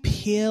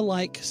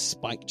pear-like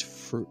spiked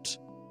fruit.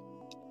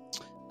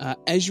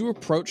 As you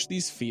approach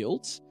these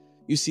fields,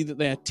 you see that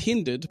they are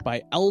tended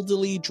by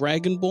elderly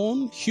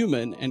dragonborn,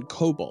 human, and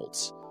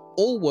kobolds,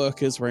 all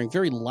workers wearing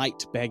very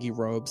light baggy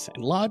robes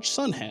and large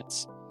sun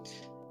hats.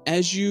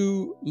 As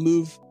you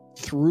move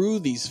through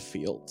these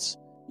fields,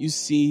 you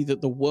see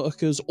that the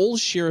workers all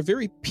share a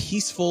very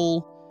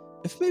peaceful,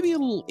 if maybe a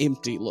little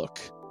empty look,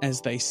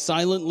 as they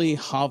silently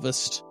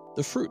harvest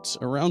the fruits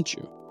around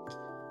you.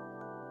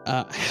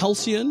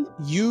 Halcyon,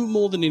 you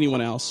more than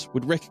anyone else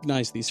would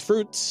recognize these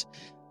fruits.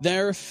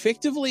 They're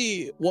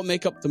effectively what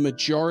make up the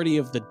majority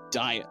of the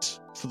diet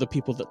for the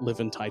people that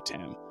live in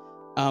Titan.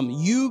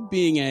 You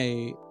being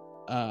a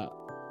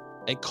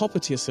copper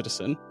tier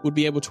citizen would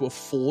be able to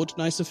afford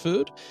nicer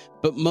food,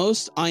 but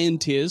most iron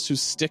tiers who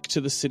stick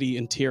to the city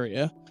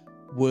interior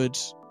would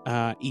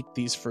eat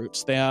these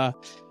fruits. They are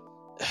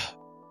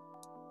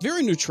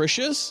very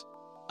nutritious,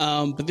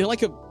 but they're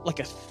like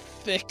a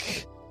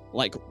thick,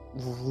 like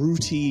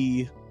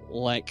rooty,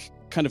 like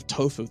kind of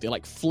tofu. They're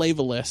like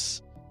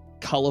flavorless,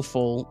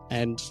 colorful,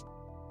 and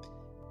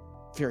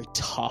very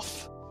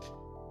tough.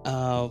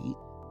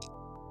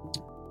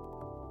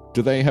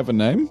 Do they have a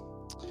name?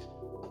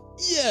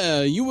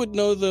 Yeah, you would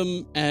know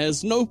them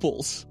as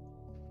Nopals,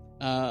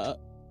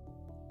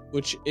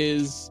 which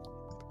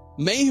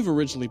may have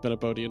originally been a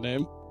Bodia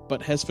name,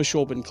 but has for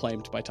sure been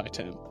claimed by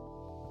Titan.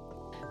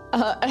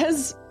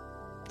 As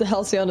the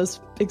Halcyon is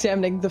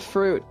examining the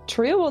fruit,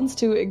 Tria wants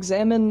to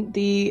examine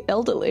the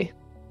elderly.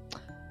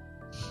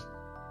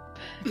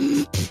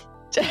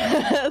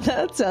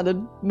 That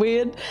sounded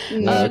weird.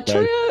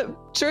 Okay.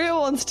 Tria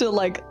wants to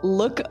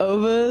look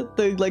over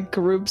the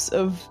groups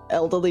of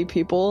elderly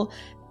people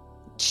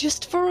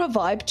just for a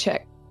vibe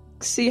check.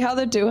 See how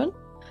they're doing.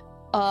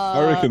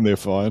 I reckon they're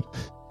fine.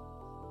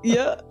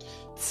 Yeah.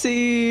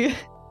 See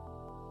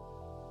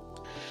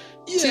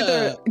if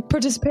they're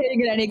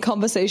participating in any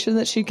conversation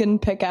that she can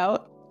pick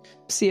out.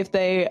 See if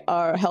they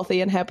are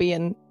healthy and happy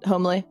and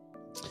homely.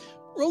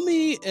 Roll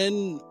me,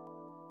 and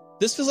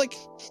this feels like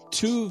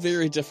two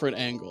very different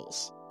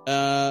angles.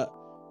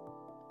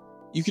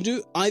 You can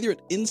do either an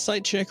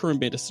insight check or a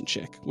medicine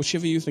check,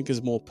 whichever you think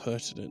is more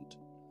pertinent.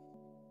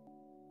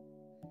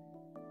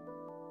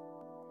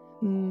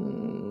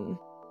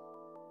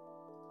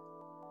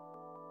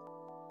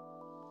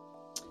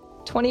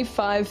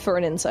 25 for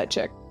an insight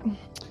check.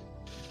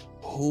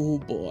 Oh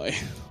boy.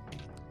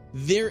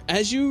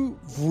 As you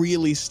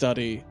really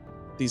study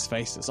these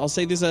faces, I'll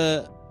say there's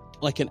an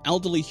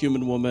elderly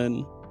human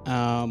woman,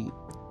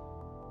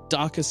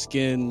 darker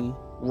skin,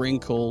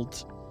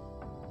 wrinkled,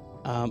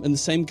 in the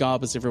same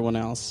garb as everyone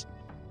else.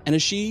 And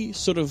as she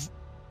sort of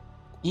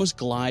almost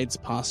glides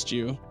past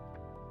you,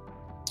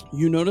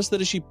 you notice that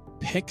as she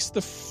picks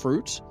the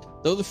fruit,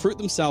 though the fruit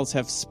themselves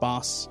have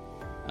sparse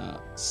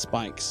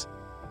spikes,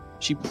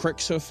 she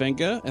pricks her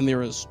finger and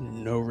there is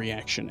no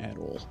reaction at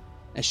all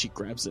as she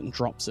grabs it and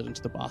drops it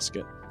into the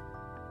basket.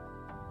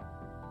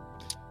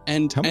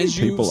 And how many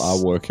people are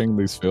working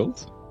these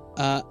fields?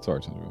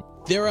 Sorry to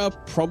interrupt. There are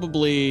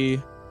probably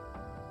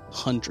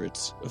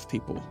hundreds of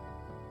people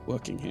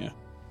working here.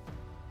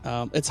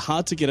 It's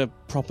hard to get a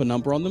proper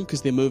number on them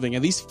because they're moving,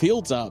 and these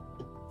fields are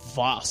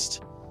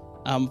vast.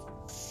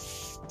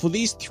 For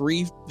these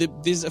three,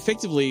 there's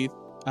effectively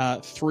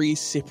 3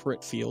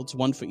 separate fields,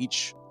 one for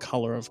each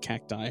color of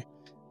cacti.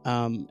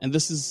 And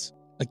this is,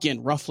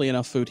 again, roughly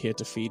enough food here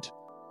to feed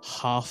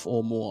half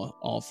or more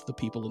of the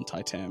people in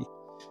Titan.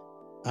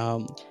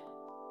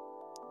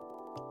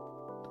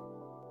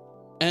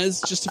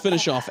 Just to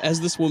finish off, as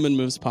this woman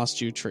moves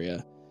past you,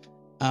 Tria,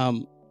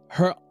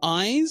 her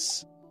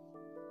eyes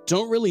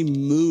don't really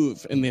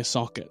move in their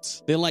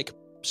sockets. They're like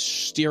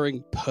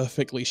staring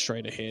perfectly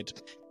straight ahead.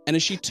 And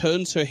as she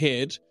turns her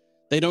head,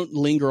 they don't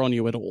linger on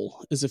you at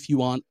all, as if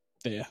you aren't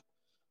there.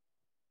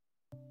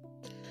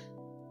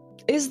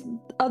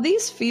 Are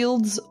these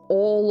fields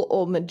all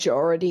or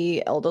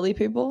majority elderly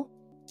people?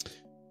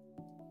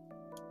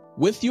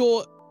 With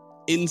your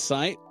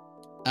insight,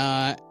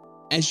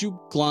 as you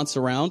glance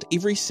around,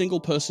 every single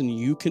person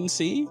you can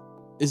see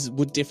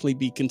would definitely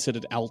be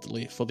considered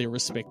elderly for their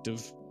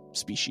respective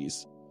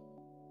species.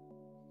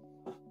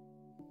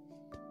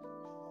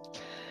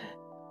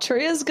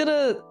 Tria's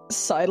gonna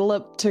sidle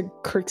up to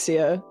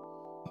Crixia,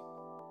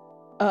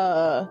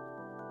 and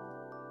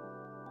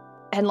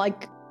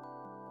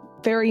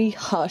very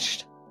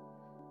hushed.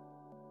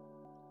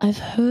 I've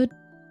heard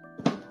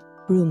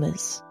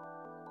rumors.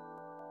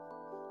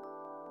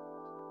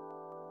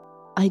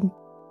 I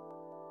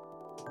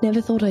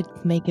never thought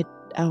I'd make it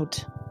out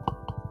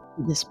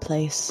to this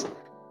place,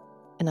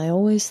 and I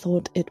always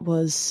thought it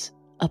was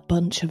a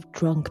bunch of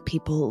drunk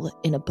people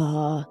in a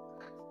bar.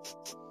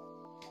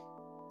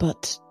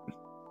 But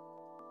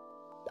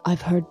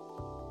I've heard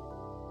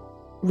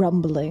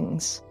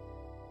rumblings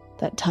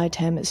that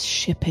Titan is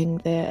shipping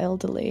their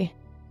elderly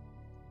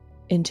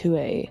into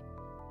a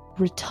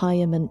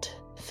retirement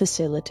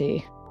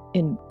facility,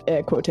 in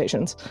air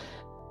quotations,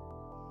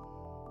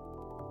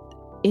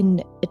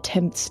 in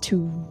attempts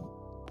to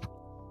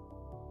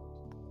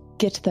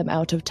get them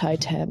out of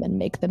Titan and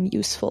make them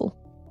useful.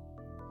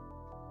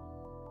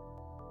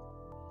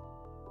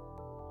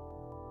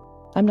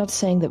 I'm not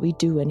saying that we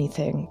do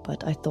anything,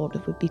 but I thought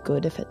it would be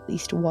good if at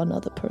least one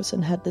other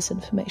person had this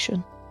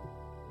information.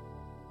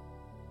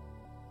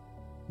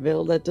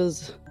 Well, that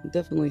does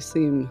definitely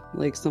seem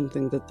like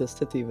something that the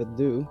city would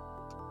do.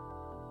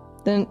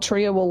 Then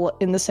Tria will,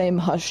 in the same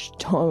hushed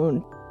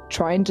tone,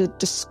 trying to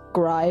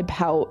describe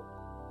how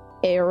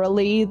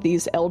airily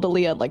these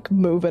elderly are, like,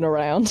 moving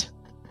around.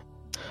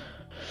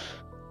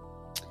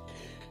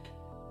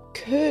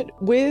 Could,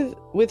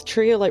 with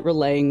Tria, like,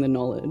 relaying the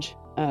knowledge,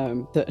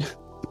 that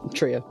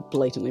Tria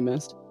blatantly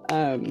missed,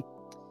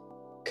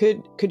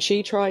 could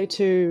she try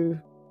to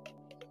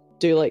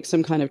do, like,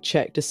 some kind of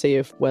check to see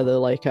if whether,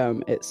 like,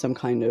 it's some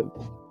kind of,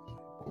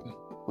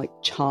 like,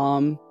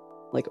 charm,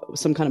 like,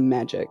 some kind of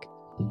magic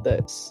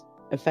that's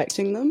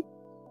affecting them?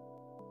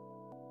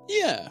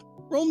 Yeah,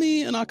 roll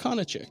me an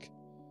Arcana check.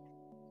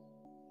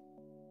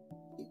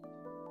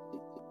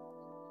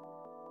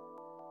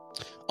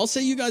 I'll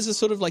say you guys are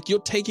sort of like, you're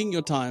taking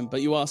your time,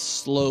 but you are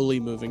slowly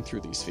moving through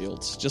these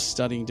fields, just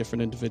studying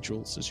different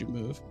individuals as you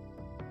move.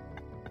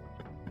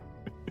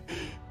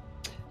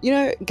 You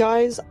know,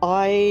 guys,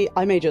 I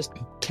may just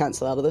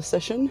cancel out of this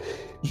session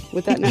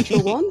with that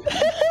natural one.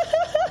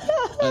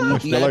 I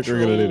feel like we're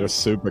going to need a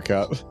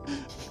supercut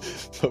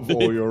of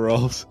all your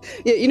rolls.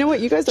 Yeah, you know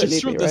what? You guys don't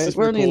Just need me, from this right?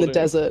 We're only in the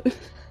recording.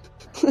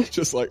 desert.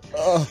 Just like,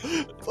 oh,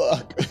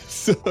 fuck.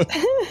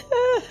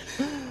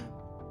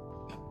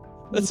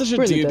 That's such a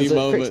We're in the D&D desert.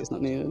 moment Crixie's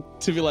not needed.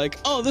 to be like,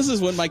 oh, this is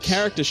when my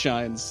character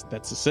shines.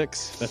 That's a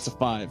 6. That's a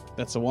 5.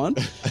 That's a 1.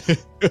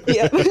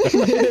 Yeah.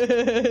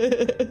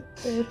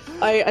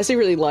 I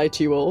secretly lied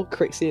to you all.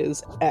 Crixie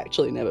has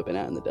actually never been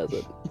out in the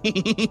desert.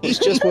 It's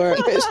just where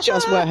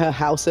her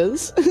house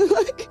is.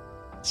 Like,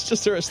 It's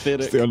just her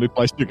aesthetic. It's the only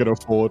place you can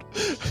afford.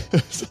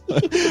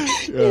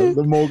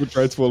 The mortgage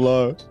rates were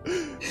low.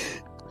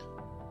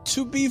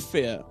 To be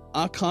fair,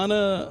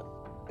 Arcana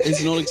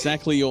is not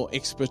exactly your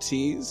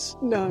expertise.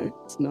 no,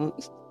 it's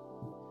not.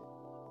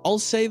 I'll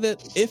say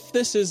that if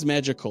this is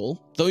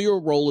magical, though your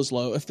roll is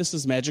low, if this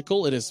is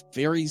magical, it is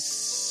very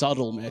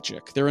subtle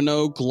magic. There are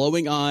no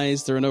glowing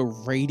eyes, there are no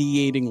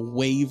radiating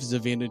waves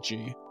of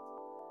energy.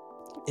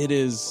 It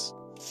is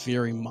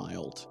very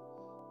mild.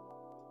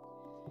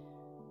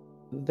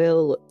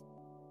 Well,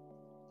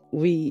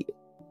 we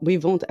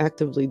won't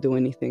actively do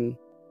anything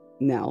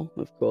now,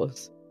 of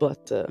course,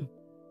 but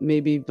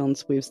maybe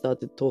once we've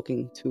started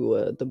talking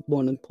to the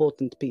more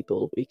important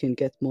people, we can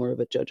get more of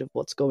a judge of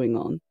what's going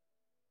on.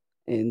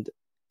 And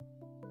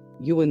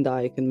you and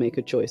I can make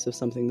a choice of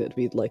something that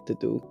we'd like to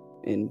do,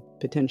 and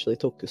potentially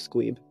talk to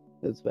Squeeb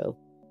as well.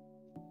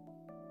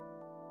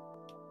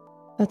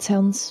 That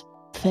sounds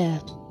fair.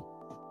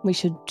 We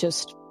should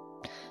just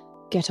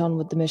get on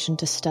with the mission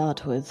to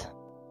start with.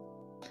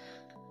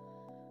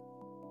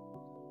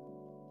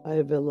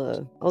 I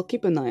will, I'll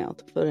keep an eye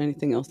out for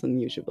anything else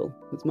unusual,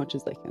 as much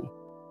as I can.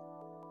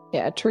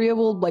 Yeah, Tria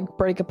will, like,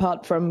 break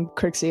apart from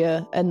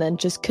Crixia and then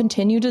just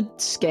continue to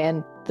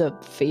scan the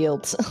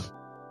fields.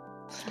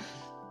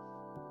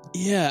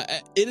 Yeah,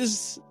 it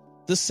is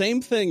the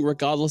same thing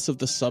regardless of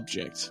the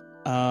subject.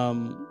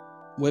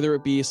 Whether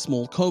it be a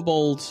small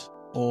kobold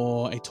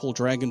or a tall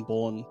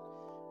dragonborn,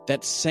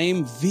 that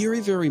same very,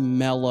 very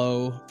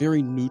mellow,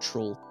 very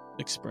neutral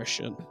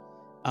expression.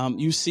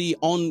 You see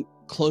on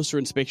closer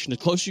inspection, the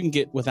closer you can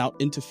get without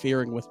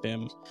interfering with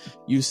them,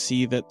 you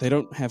see that they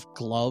don't have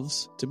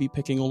gloves to be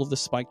picking all of the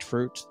spiked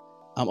fruit.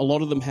 A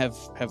lot of them have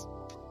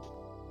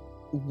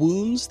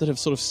wounds that have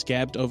sort of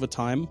scabbed over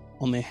time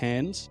on their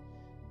hands.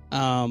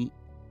 And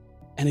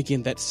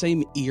again, that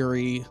same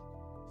eerie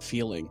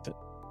feeling that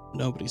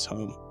nobody's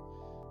home.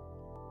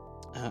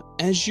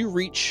 As you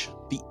reach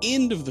the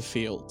end of the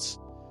fields,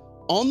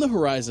 on the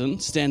horizon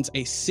stands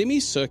a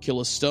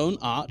semicircular stone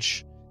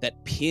arch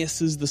that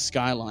pierces the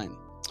skyline.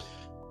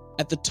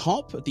 At the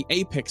top, at the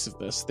apex of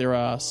this, there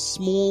are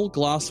small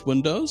glass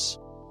windows.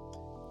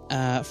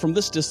 From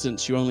this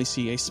distance, you only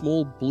see a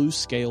small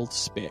blue-scaled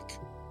speck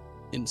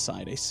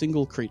inside, a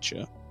single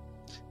creature.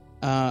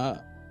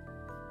 But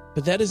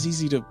that is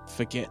easy to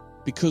forget,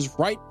 because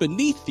right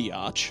beneath the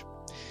arch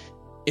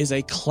is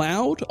a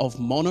cloud of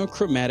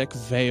monochromatic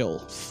veil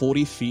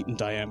 40 feet in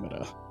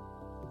diameter.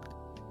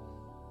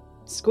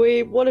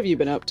 Squeeb, what have you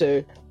been up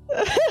to?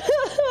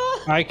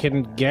 I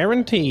can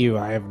guarantee you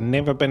I have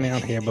never been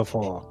out here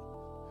before.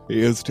 He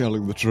is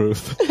telling the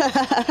truth.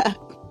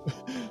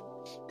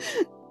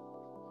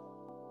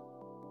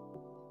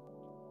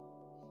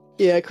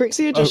 Yeah,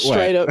 Crixia just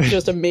straight up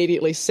just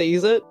immediately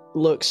sees it,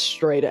 looks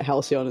straight at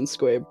Halcyon and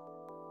Squib.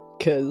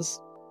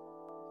 Because...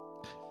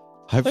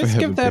 Let's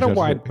give that a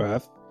wide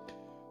berth.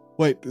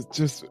 Wait,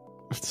 just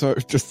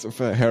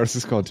for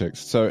Harris's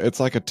context. So it's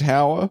like a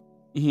tower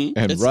Mm-hmm.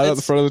 And right at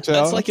the front of the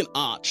tower? It's like an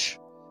arch.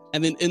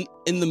 And then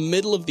in the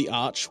middle of the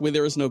arch, where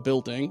there is no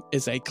building,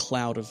 is a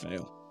cloud of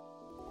veil.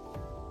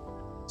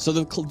 So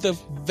the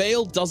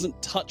veil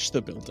doesn't touch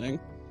the building,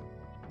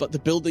 but the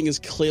building has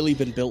clearly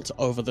been built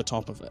over the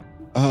top of it.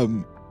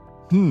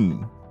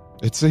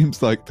 It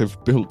seems like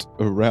they've built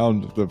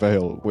around the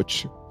veil,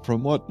 which,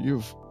 from what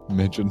you've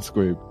mentioned,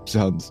 Squeeb,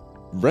 sounds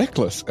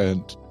reckless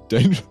and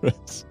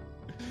dangerous.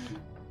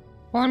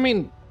 Well, I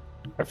mean,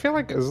 I feel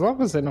like as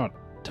long as they're not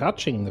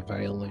touching the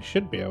veil, they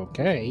should be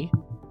okay.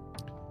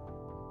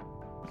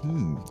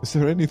 Is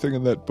there anything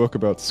in that book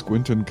about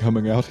Squinton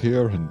coming out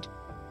here and,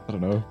 I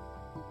don't know?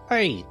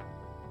 Hey,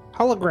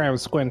 hologram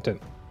Squinton.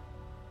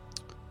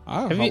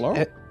 Hello?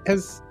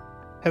 Has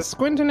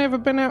Squinton ever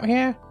been out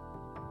here?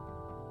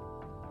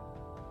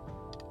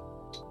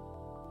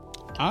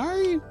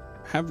 I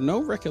have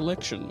no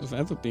recollection of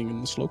ever being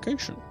in this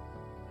location.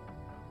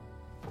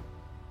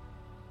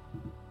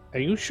 Are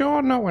you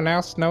sure no one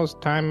else knows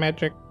time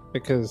magic?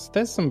 Because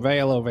there's some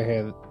veil over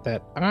here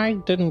that I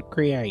didn't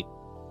create.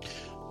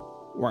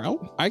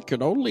 Well, I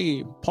could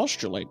only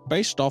postulate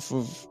based off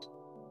of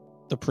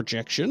the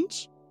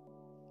projections.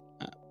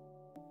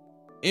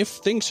 If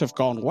things have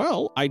gone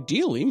well,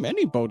 ideally,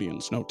 many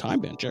Bodians know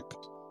time magic.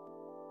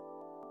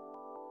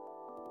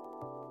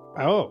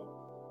 Oh.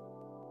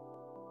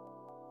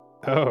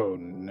 Oh,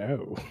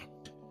 no.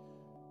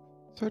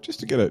 So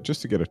just to get a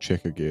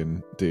check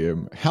again,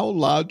 DM, how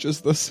large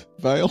is this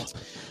veil?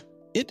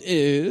 It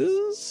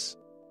is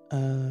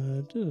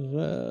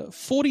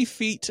 40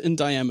 feet in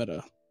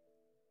diameter.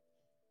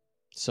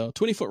 So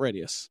 20-foot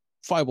radius.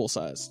 Fireball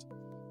sized.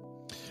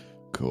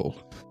 Cool.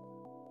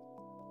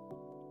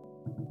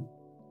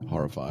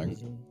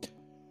 Horrifying.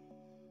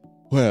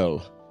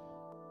 Well,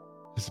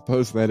 I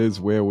suppose that is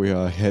where we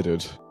are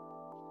headed.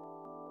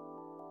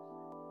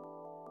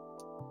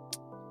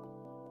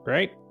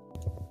 Great.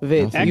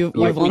 Viv, Nothing you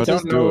like want we us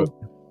don't do it.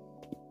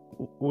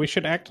 We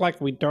should act like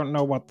we don't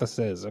know what this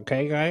is,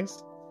 okay,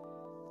 guys?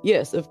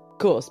 Yes, of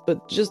course,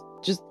 but just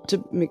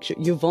to make sure,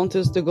 you want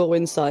us to go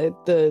inside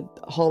the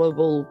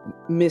horrible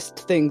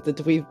mist thing that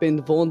we've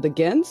been warned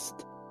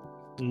against?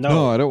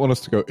 No, I don't want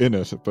us to go in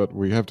it, but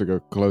we have to go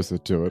closer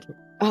to it.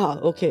 Ah,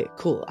 okay,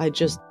 cool.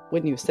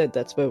 When you said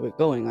that's where we're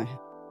going, I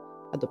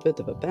had a bit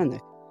of a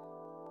panic.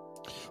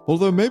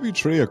 Although maybe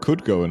Tria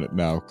could go in it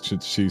now,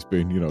 since she's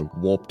been,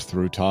 warped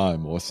through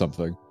time or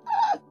something.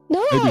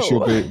 No!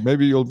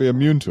 Maybe you'll be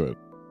immune to it.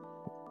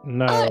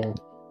 No.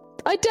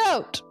 I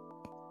don't!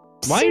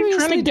 Why are you trying to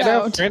Seriously get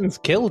our don't. friends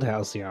killed,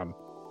 Halcyon?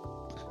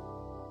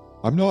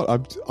 I'm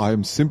not.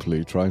 I'm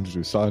simply trying to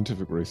do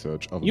scientific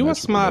research. Of a You are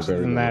magic that I know smarter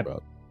very than little that.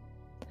 about.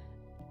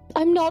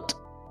 I'm not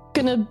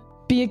gonna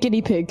be a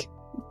guinea pig,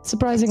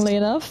 surprisingly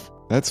enough.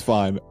 That's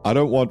fine. I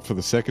don't want for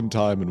the second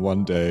time in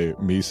one day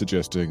me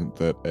suggesting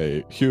that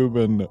a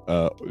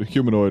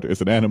humanoid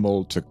is an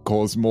animal to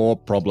cause more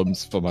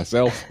problems for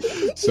myself.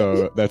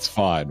 So that's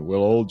fine. We'll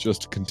all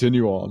just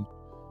continue on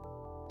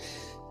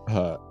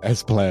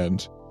as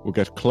planned. We'll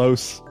get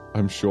close.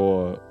 I'm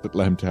sure that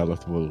Lam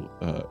Talith will,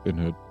 in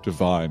her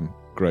divine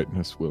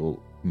greatness,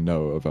 will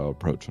know of our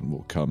approach and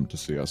will come to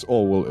see us,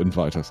 or will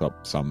invite us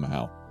up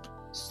somehow.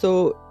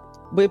 So,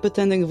 we're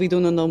pretending we do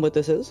not know what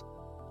this is?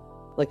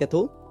 Like at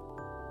all?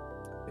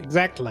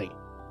 Exactly.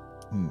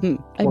 I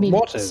mean,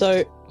 what is?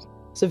 So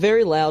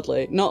very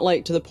loudly, not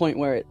like to the point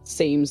where it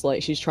seems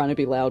like she's trying to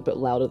be loud, but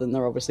louder than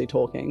they're obviously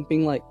talking.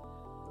 Being like,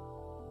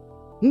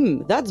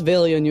 that's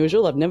very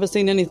unusual. I've never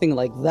seen anything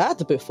like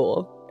that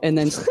before. And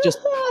then just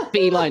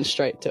beeline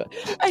straight to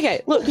it.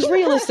 Okay, look, because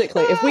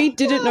realistically, if we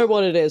didn't know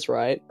what it is,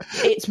 right,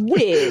 it's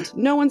weird.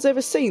 No one's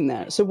ever seen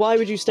that. So why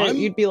would you stay?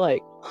 You'd be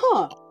like,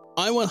 huh.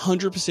 I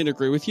 100%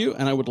 agree with you,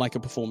 and I would like a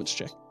performance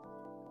check.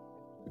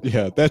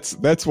 Yeah, that's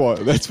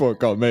what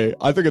got me.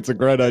 I think it's a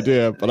great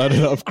idea, but I don't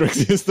know if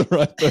Grixie is the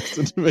right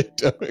person to be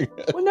doing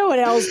it. Well, no one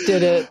else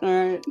did it. All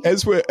right.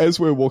 As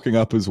we're walking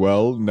up as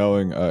well,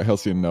 knowing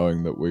Halcyon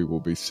knowing that we will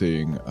be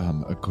seeing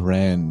a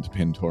grand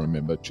Pentora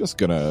member, just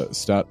gonna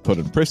start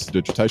putting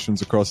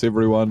prestidigitations across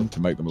everyone to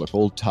make them look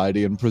all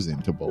tidy and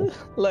presentable.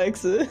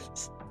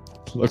 Lexus.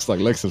 Looks like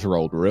Lexus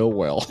rolled real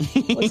well.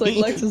 Looks like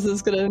Lexus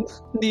is gonna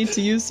need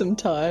to use some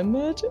time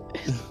magic.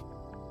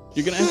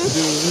 You're gonna have to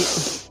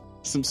do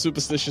some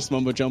superstitious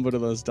mumbo jumbo to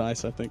those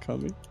dice, I think,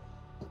 homie.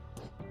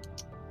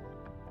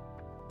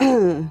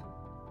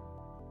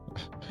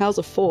 How's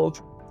a 4?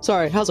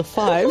 Sorry, how's a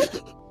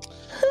 5?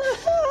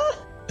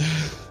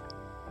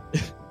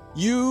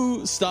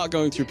 You start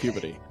going through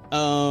puberty.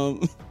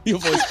 Your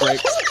voice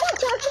breaks.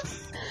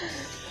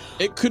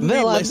 It couldn't be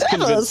Well, I've less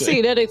never convincing.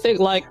 seen anything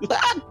like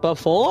that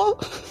before.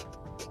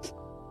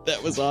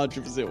 That was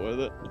 100% worth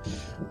it.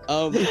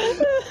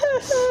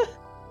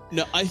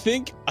 No, I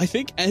think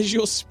as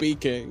you're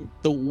speaking,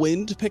 the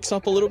wind picks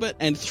up a little bit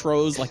and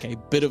throws like a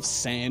bit of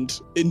sand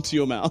into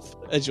your mouth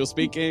as you're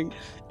speaking.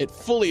 It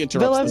fully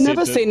interrupts Well, I've the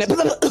never sentence. seen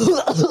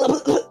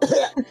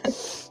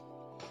it.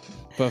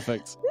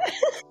 Perfect.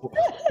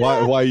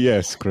 Why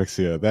yes,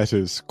 Grixia, that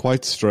is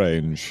quite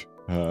strange.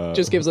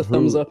 Just gives a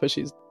thumbs up as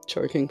she's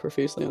choking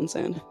profusely on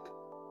sand.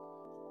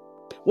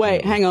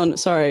 Wait, hang on.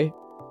 Sorry.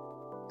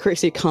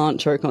 Crixie can't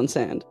choke on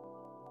sand.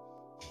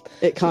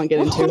 It can't get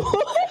into...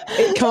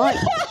 It can't...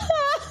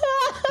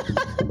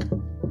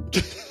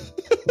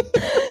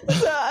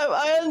 So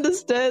I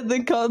understand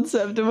the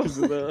concept of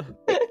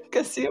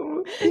because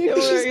you're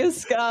wearing a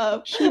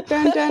scarf. She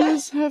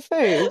bandanas her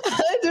face.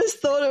 I just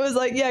thought it was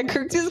like, yeah,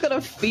 Crixie's got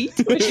a feet,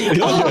 but she can't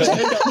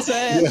choke on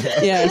sand.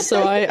 Yeah,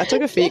 so I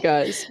took a feet,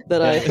 guys,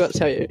 that I forgot to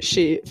tell you.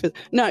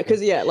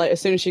 Because, like,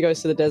 as soon as she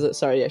goes to the desert,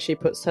 she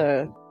puts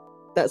her...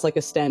 That's like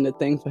a standard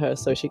thing for her,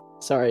 so she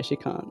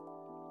can't.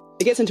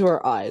 It gets into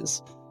her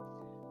eyes.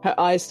 Her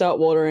eyes start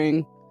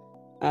watering.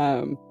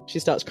 She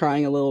starts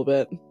crying a little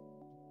bit.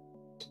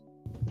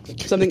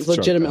 Something's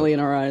legitimately in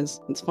her eyes.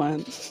 It's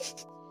fine.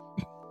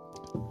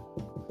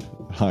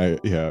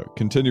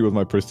 Continue with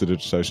my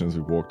prestidigitation as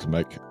we walk to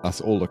make us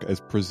all look as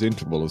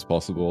presentable as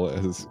possible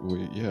as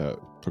we,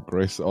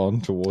 progress on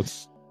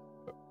towards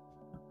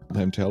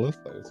Lamtellith,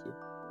 I assume.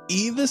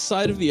 Either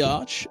side of the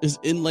arch is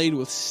inlaid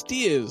with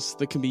stairs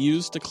that can be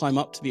used to climb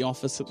up to the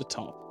office at the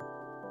top.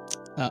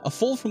 A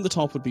fall from the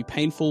top would be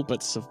painful but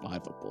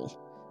survivable.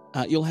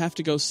 You'll have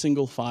to go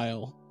single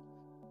file.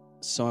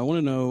 So I want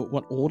to know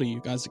what order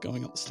you guys are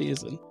going up the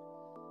stairs in.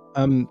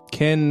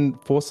 Can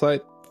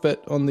Foresight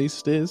fit on these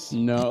stairs?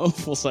 No,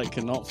 Foresight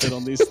cannot fit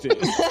on these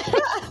stairs.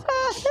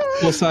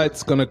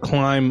 Foresight's going to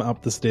climb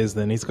up the stairs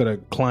then. He's got a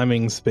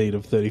climbing speed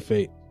of 30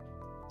 feet.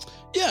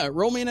 Yeah,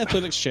 roll me an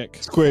athletics check.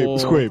 Squeep.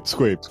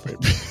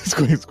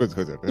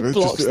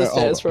 Blocks the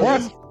stairs from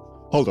us.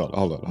 Hold on.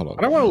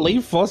 I don't want to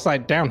leave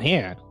Foresight down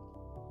here.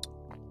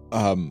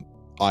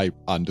 I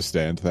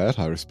understand that.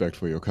 I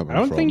respect where you're coming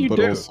from. I don't think you but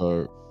do.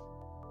 Also,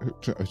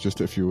 just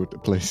if you would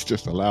please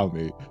just allow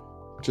me,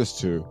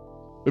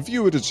 if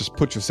you were to just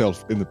put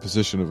yourself in the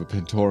position of a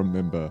Pentorum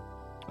member,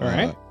 all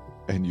right,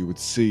 and you would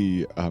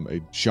see a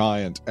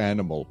giant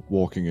animal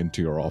walking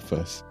into your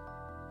office.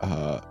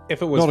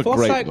 If it was not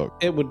Foresight, a great look.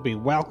 it would be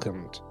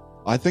welcomed.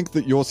 I think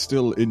that you're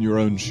still in your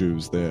own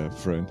shoes there,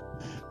 friend.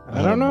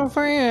 I don't know if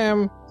I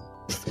am.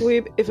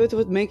 Squeeb, if it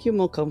would make you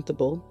more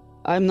comfortable,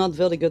 I'm not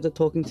very good at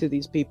talking to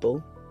these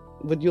people.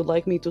 Would you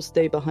like me to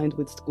stay behind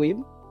with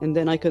Squeeb? And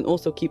then I can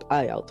also keep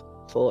eye out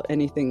for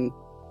anything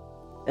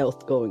else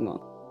going on.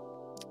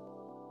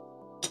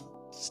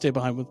 Stay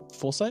behind with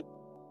Foresight?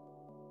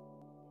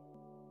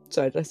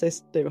 Sorry, did I say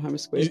stay behind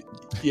with Squeeb?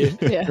 Yeah.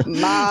 Yeah. Do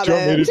you want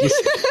me to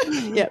just...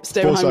 Yep,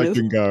 stay behind Foresight with...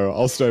 can go.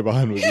 I'll stay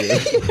behind with you.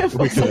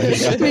 We can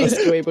hang out. Me and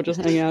Squeeb will just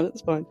hang out,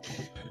 it's fine.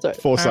 Sorry.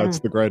 Foresight's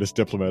the greatest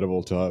diplomat of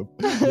all time.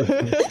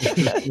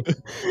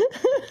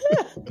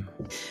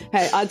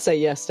 Hey, I'd say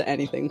yes to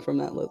anything from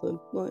that lizard.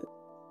 Like...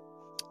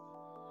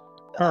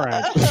 All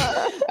right.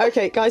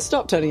 Okay, guys,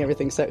 stop turning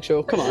everything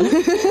sexual. Come on.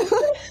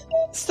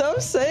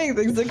 Stop saying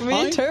things that can be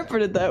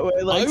interpreted that way.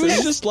 I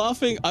was just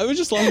laughing at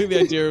the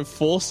idea of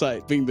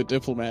Foresight being the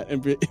diplomat and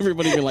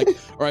everybody being like,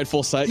 all right,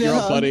 Foresight, you're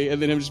up, buddy.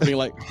 And then him just being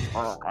like,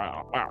 and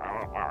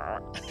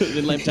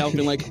then Lamtellith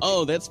being like,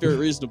 oh, that's very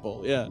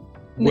reasonable. Yeah.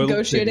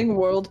 Negotiating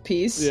world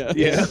peace.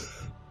 Yeah.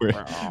 We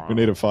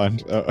need to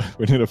find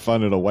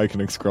an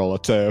awakening scroll. I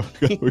tell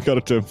you, we got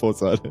to turn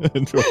Foresight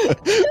into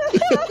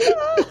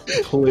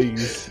it.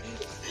 Please.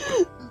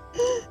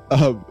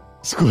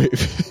 Squeeb.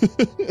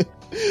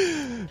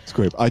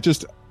 Squeeb,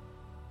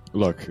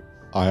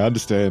 I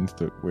understand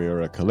that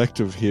we're a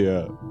collective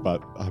here,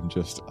 but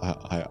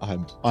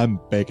I'm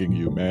begging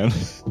you, man.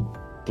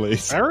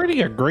 Please. I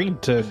already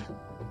agreed to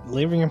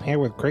leaving him here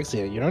with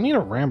Crixie. You don't need to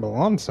ramble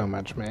on so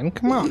much, man.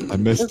 Come on. I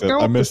missed it. Go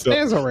I up missed the it.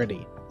 stairs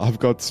already.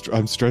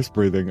 I'm stress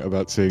breathing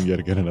about seeing yet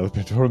again another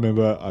Pentorum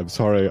member. I'm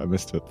sorry, I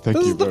missed it. Thank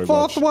This you is the very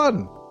fourth much.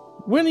 one.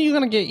 When are you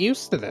going to get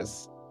used to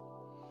this?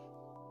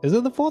 Is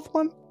it the fourth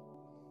one?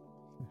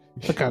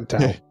 I can't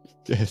tell. Yeah,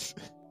 yes,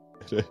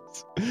 it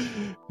is.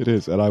 It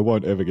is, and I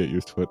won't ever get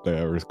used to it. They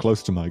are as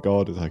close to my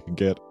god as I can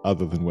get,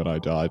 other than when I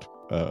died.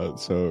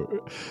 Halcyon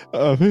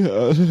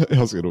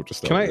will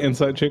just. Can I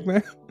insight check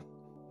that?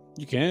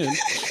 You can.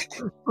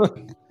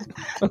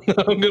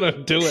 I'm going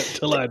to do it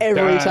till I die.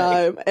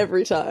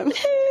 Every time.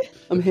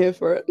 I'm here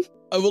for it.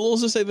 I will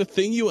also say the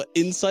thing you are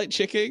insight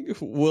checking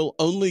will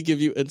only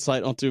give you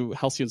insight onto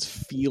Halcyon's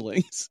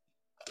feelings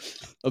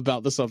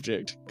about the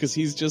subject, because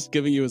he's just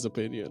giving you his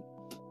opinion.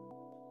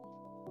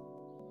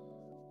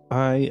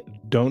 I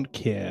don't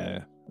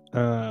care.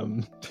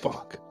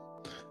 Fuck.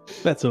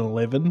 That's an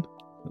 11.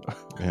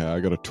 Yeah, I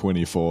got a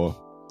 24.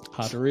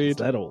 Hard to Is read.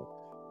 that all?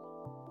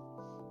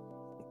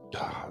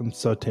 I'm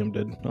so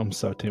tempted.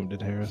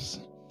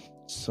 Harris.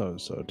 So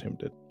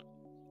tempted.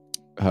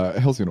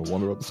 Halcyon will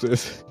wander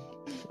upstairs.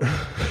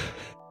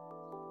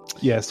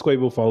 Yeah, Squeeb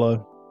will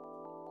follow.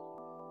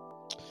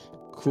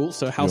 Cool.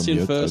 So Halcyon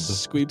mute,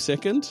 first, Squeeb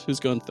second.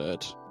 Who's going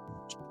third?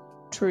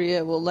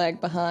 Tria will lag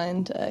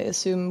behind. I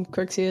assume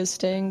Crixie is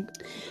staying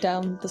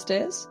down the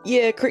stairs.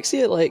 Yeah,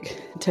 Crixie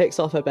takes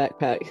off her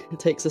backpack,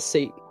 takes a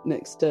seat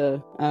next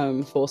to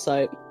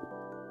Foresight,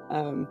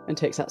 and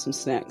takes out some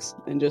snacks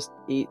and just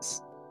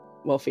eats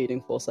while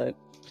feeding Foresight.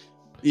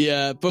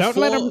 Yeah, before... Don't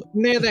let him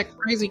near that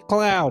crazy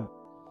cloud.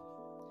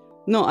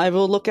 No, I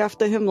will look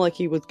after him like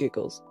he would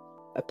Giggles.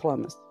 I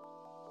promise.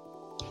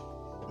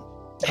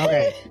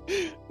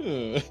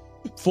 Okay.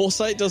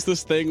 Foresight does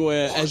this thing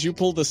where, as you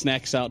pull the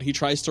snacks out, he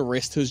tries to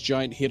rest his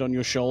giant head on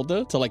your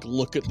shoulder to like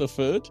look at the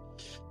food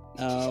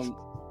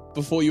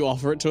before you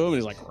offer it to him, and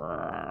he's like,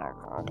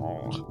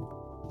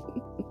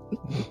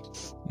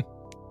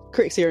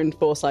 Crixie and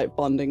Foresight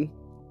bonding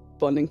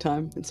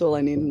time. It's all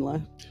I need in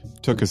life.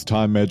 Took his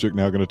time magic,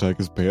 now going to take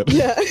his pet.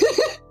 Yeah.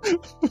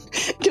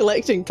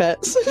 Collecting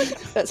pets.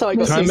 That's how I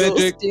got Time single.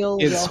 magic steal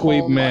is your Squeeb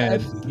whole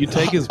mad. life. You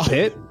take his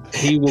pet,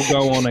 he will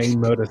go on a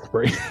murder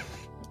spree.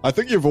 I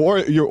think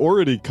you're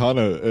already kind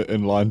of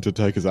in line to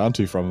take his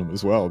auntie from him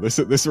as well.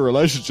 There's a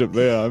relationship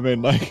there. I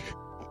mean, like,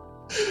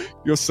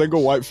 you're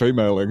single white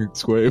femaling,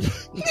 Squeeb.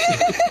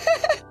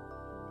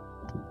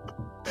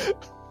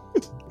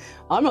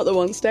 I'm not the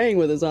one staying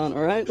with his aunt,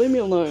 alright? Leave me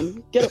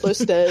alone. Get up those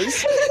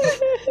stairs.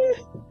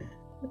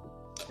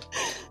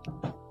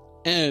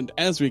 and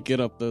as we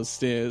get up those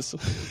stairs,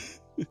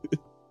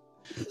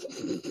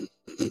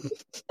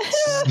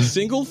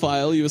 single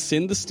file, you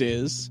ascend the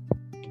stairs.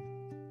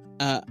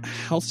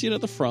 Halcyon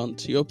at the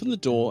front, you open the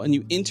door and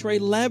you enter a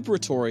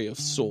laboratory of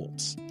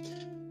sorts.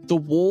 The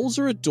walls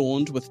are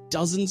adorned with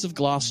dozens of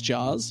glass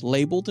jars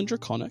labeled in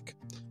Draconic.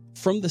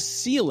 From the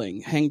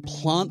ceiling hang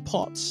plant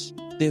pots,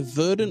 their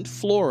verdant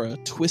flora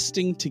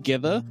twisting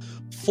together,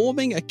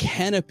 forming a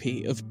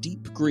canopy of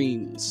deep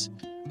greens,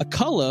 a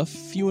color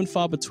few and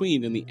far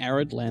between in the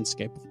arid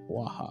landscape of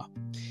Oaha.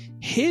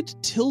 Head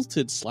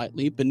tilted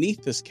slightly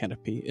beneath this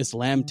canopy is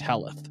Lam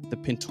Talith, the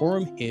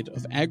Pentorum head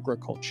of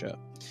agriculture.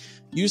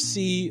 You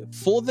see,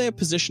 for their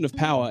position of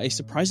power, a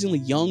surprisingly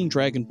young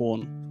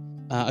dragonborn,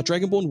 a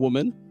dragonborn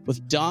woman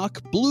with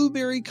dark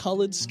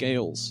blueberry-colored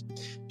scales.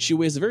 She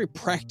wears a very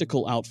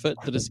practical outfit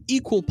that is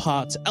equal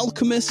parts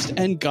alchemist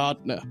and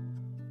gardener.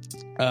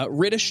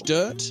 Reddish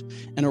dirt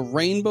and a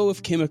rainbow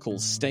of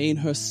chemicals stain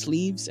her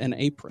sleeves and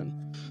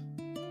apron.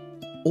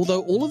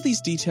 Although all of these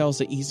details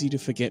are easy to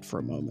forget for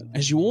a moment,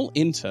 as you all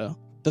enter,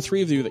 the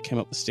three of you that came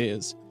up the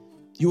stairs,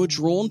 you are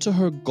drawn to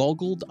her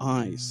goggled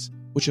eyes,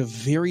 which are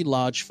very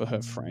large for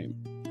her frame.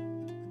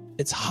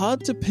 It's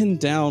hard to pin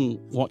down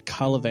what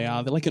color they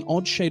are. They're like an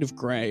odd shade of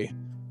gray.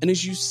 And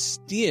as you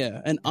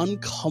stare, an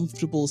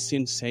uncomfortable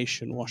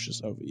sensation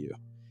washes over you.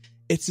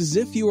 It's as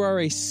if you are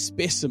a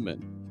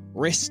specimen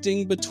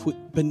resting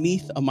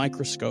beneath a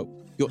microscope,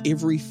 your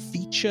every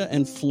feature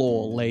and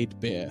flaw laid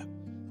bare.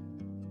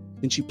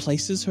 Then she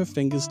places her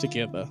fingers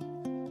together.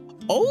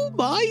 Oh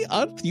my,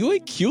 aren't you a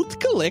cute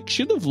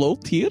collection of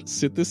low-tier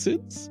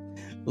citizens?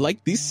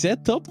 Like this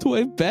set up to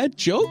a bad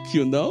joke,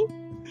 you know?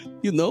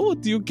 You know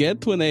what you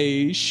get when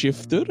a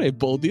shifter, a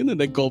Bodian,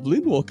 and a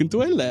goblin walk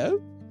into a lab?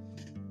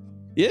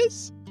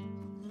 Yes?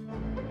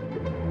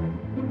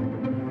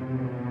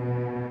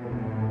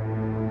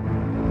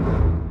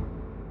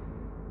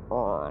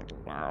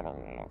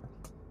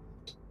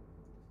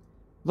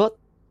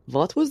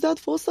 What was that,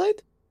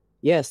 Foresight?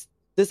 Yes,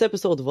 this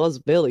episode was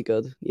very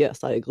good.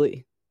 Yes, I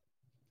agree.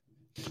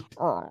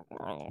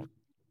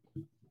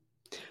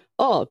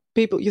 Oh,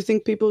 you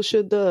think people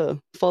should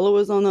follow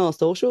us on our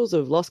socials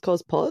of Lost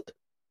Cause Pod?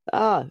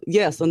 Ah,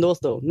 yes, and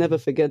also, never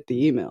forget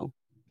the email.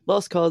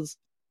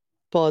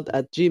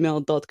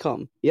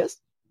 lostcausepod@gmail.com.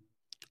 Yes?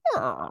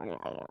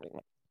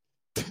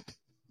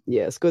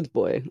 Yes, good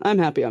boy. I'm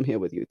happy I'm here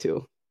with you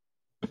too.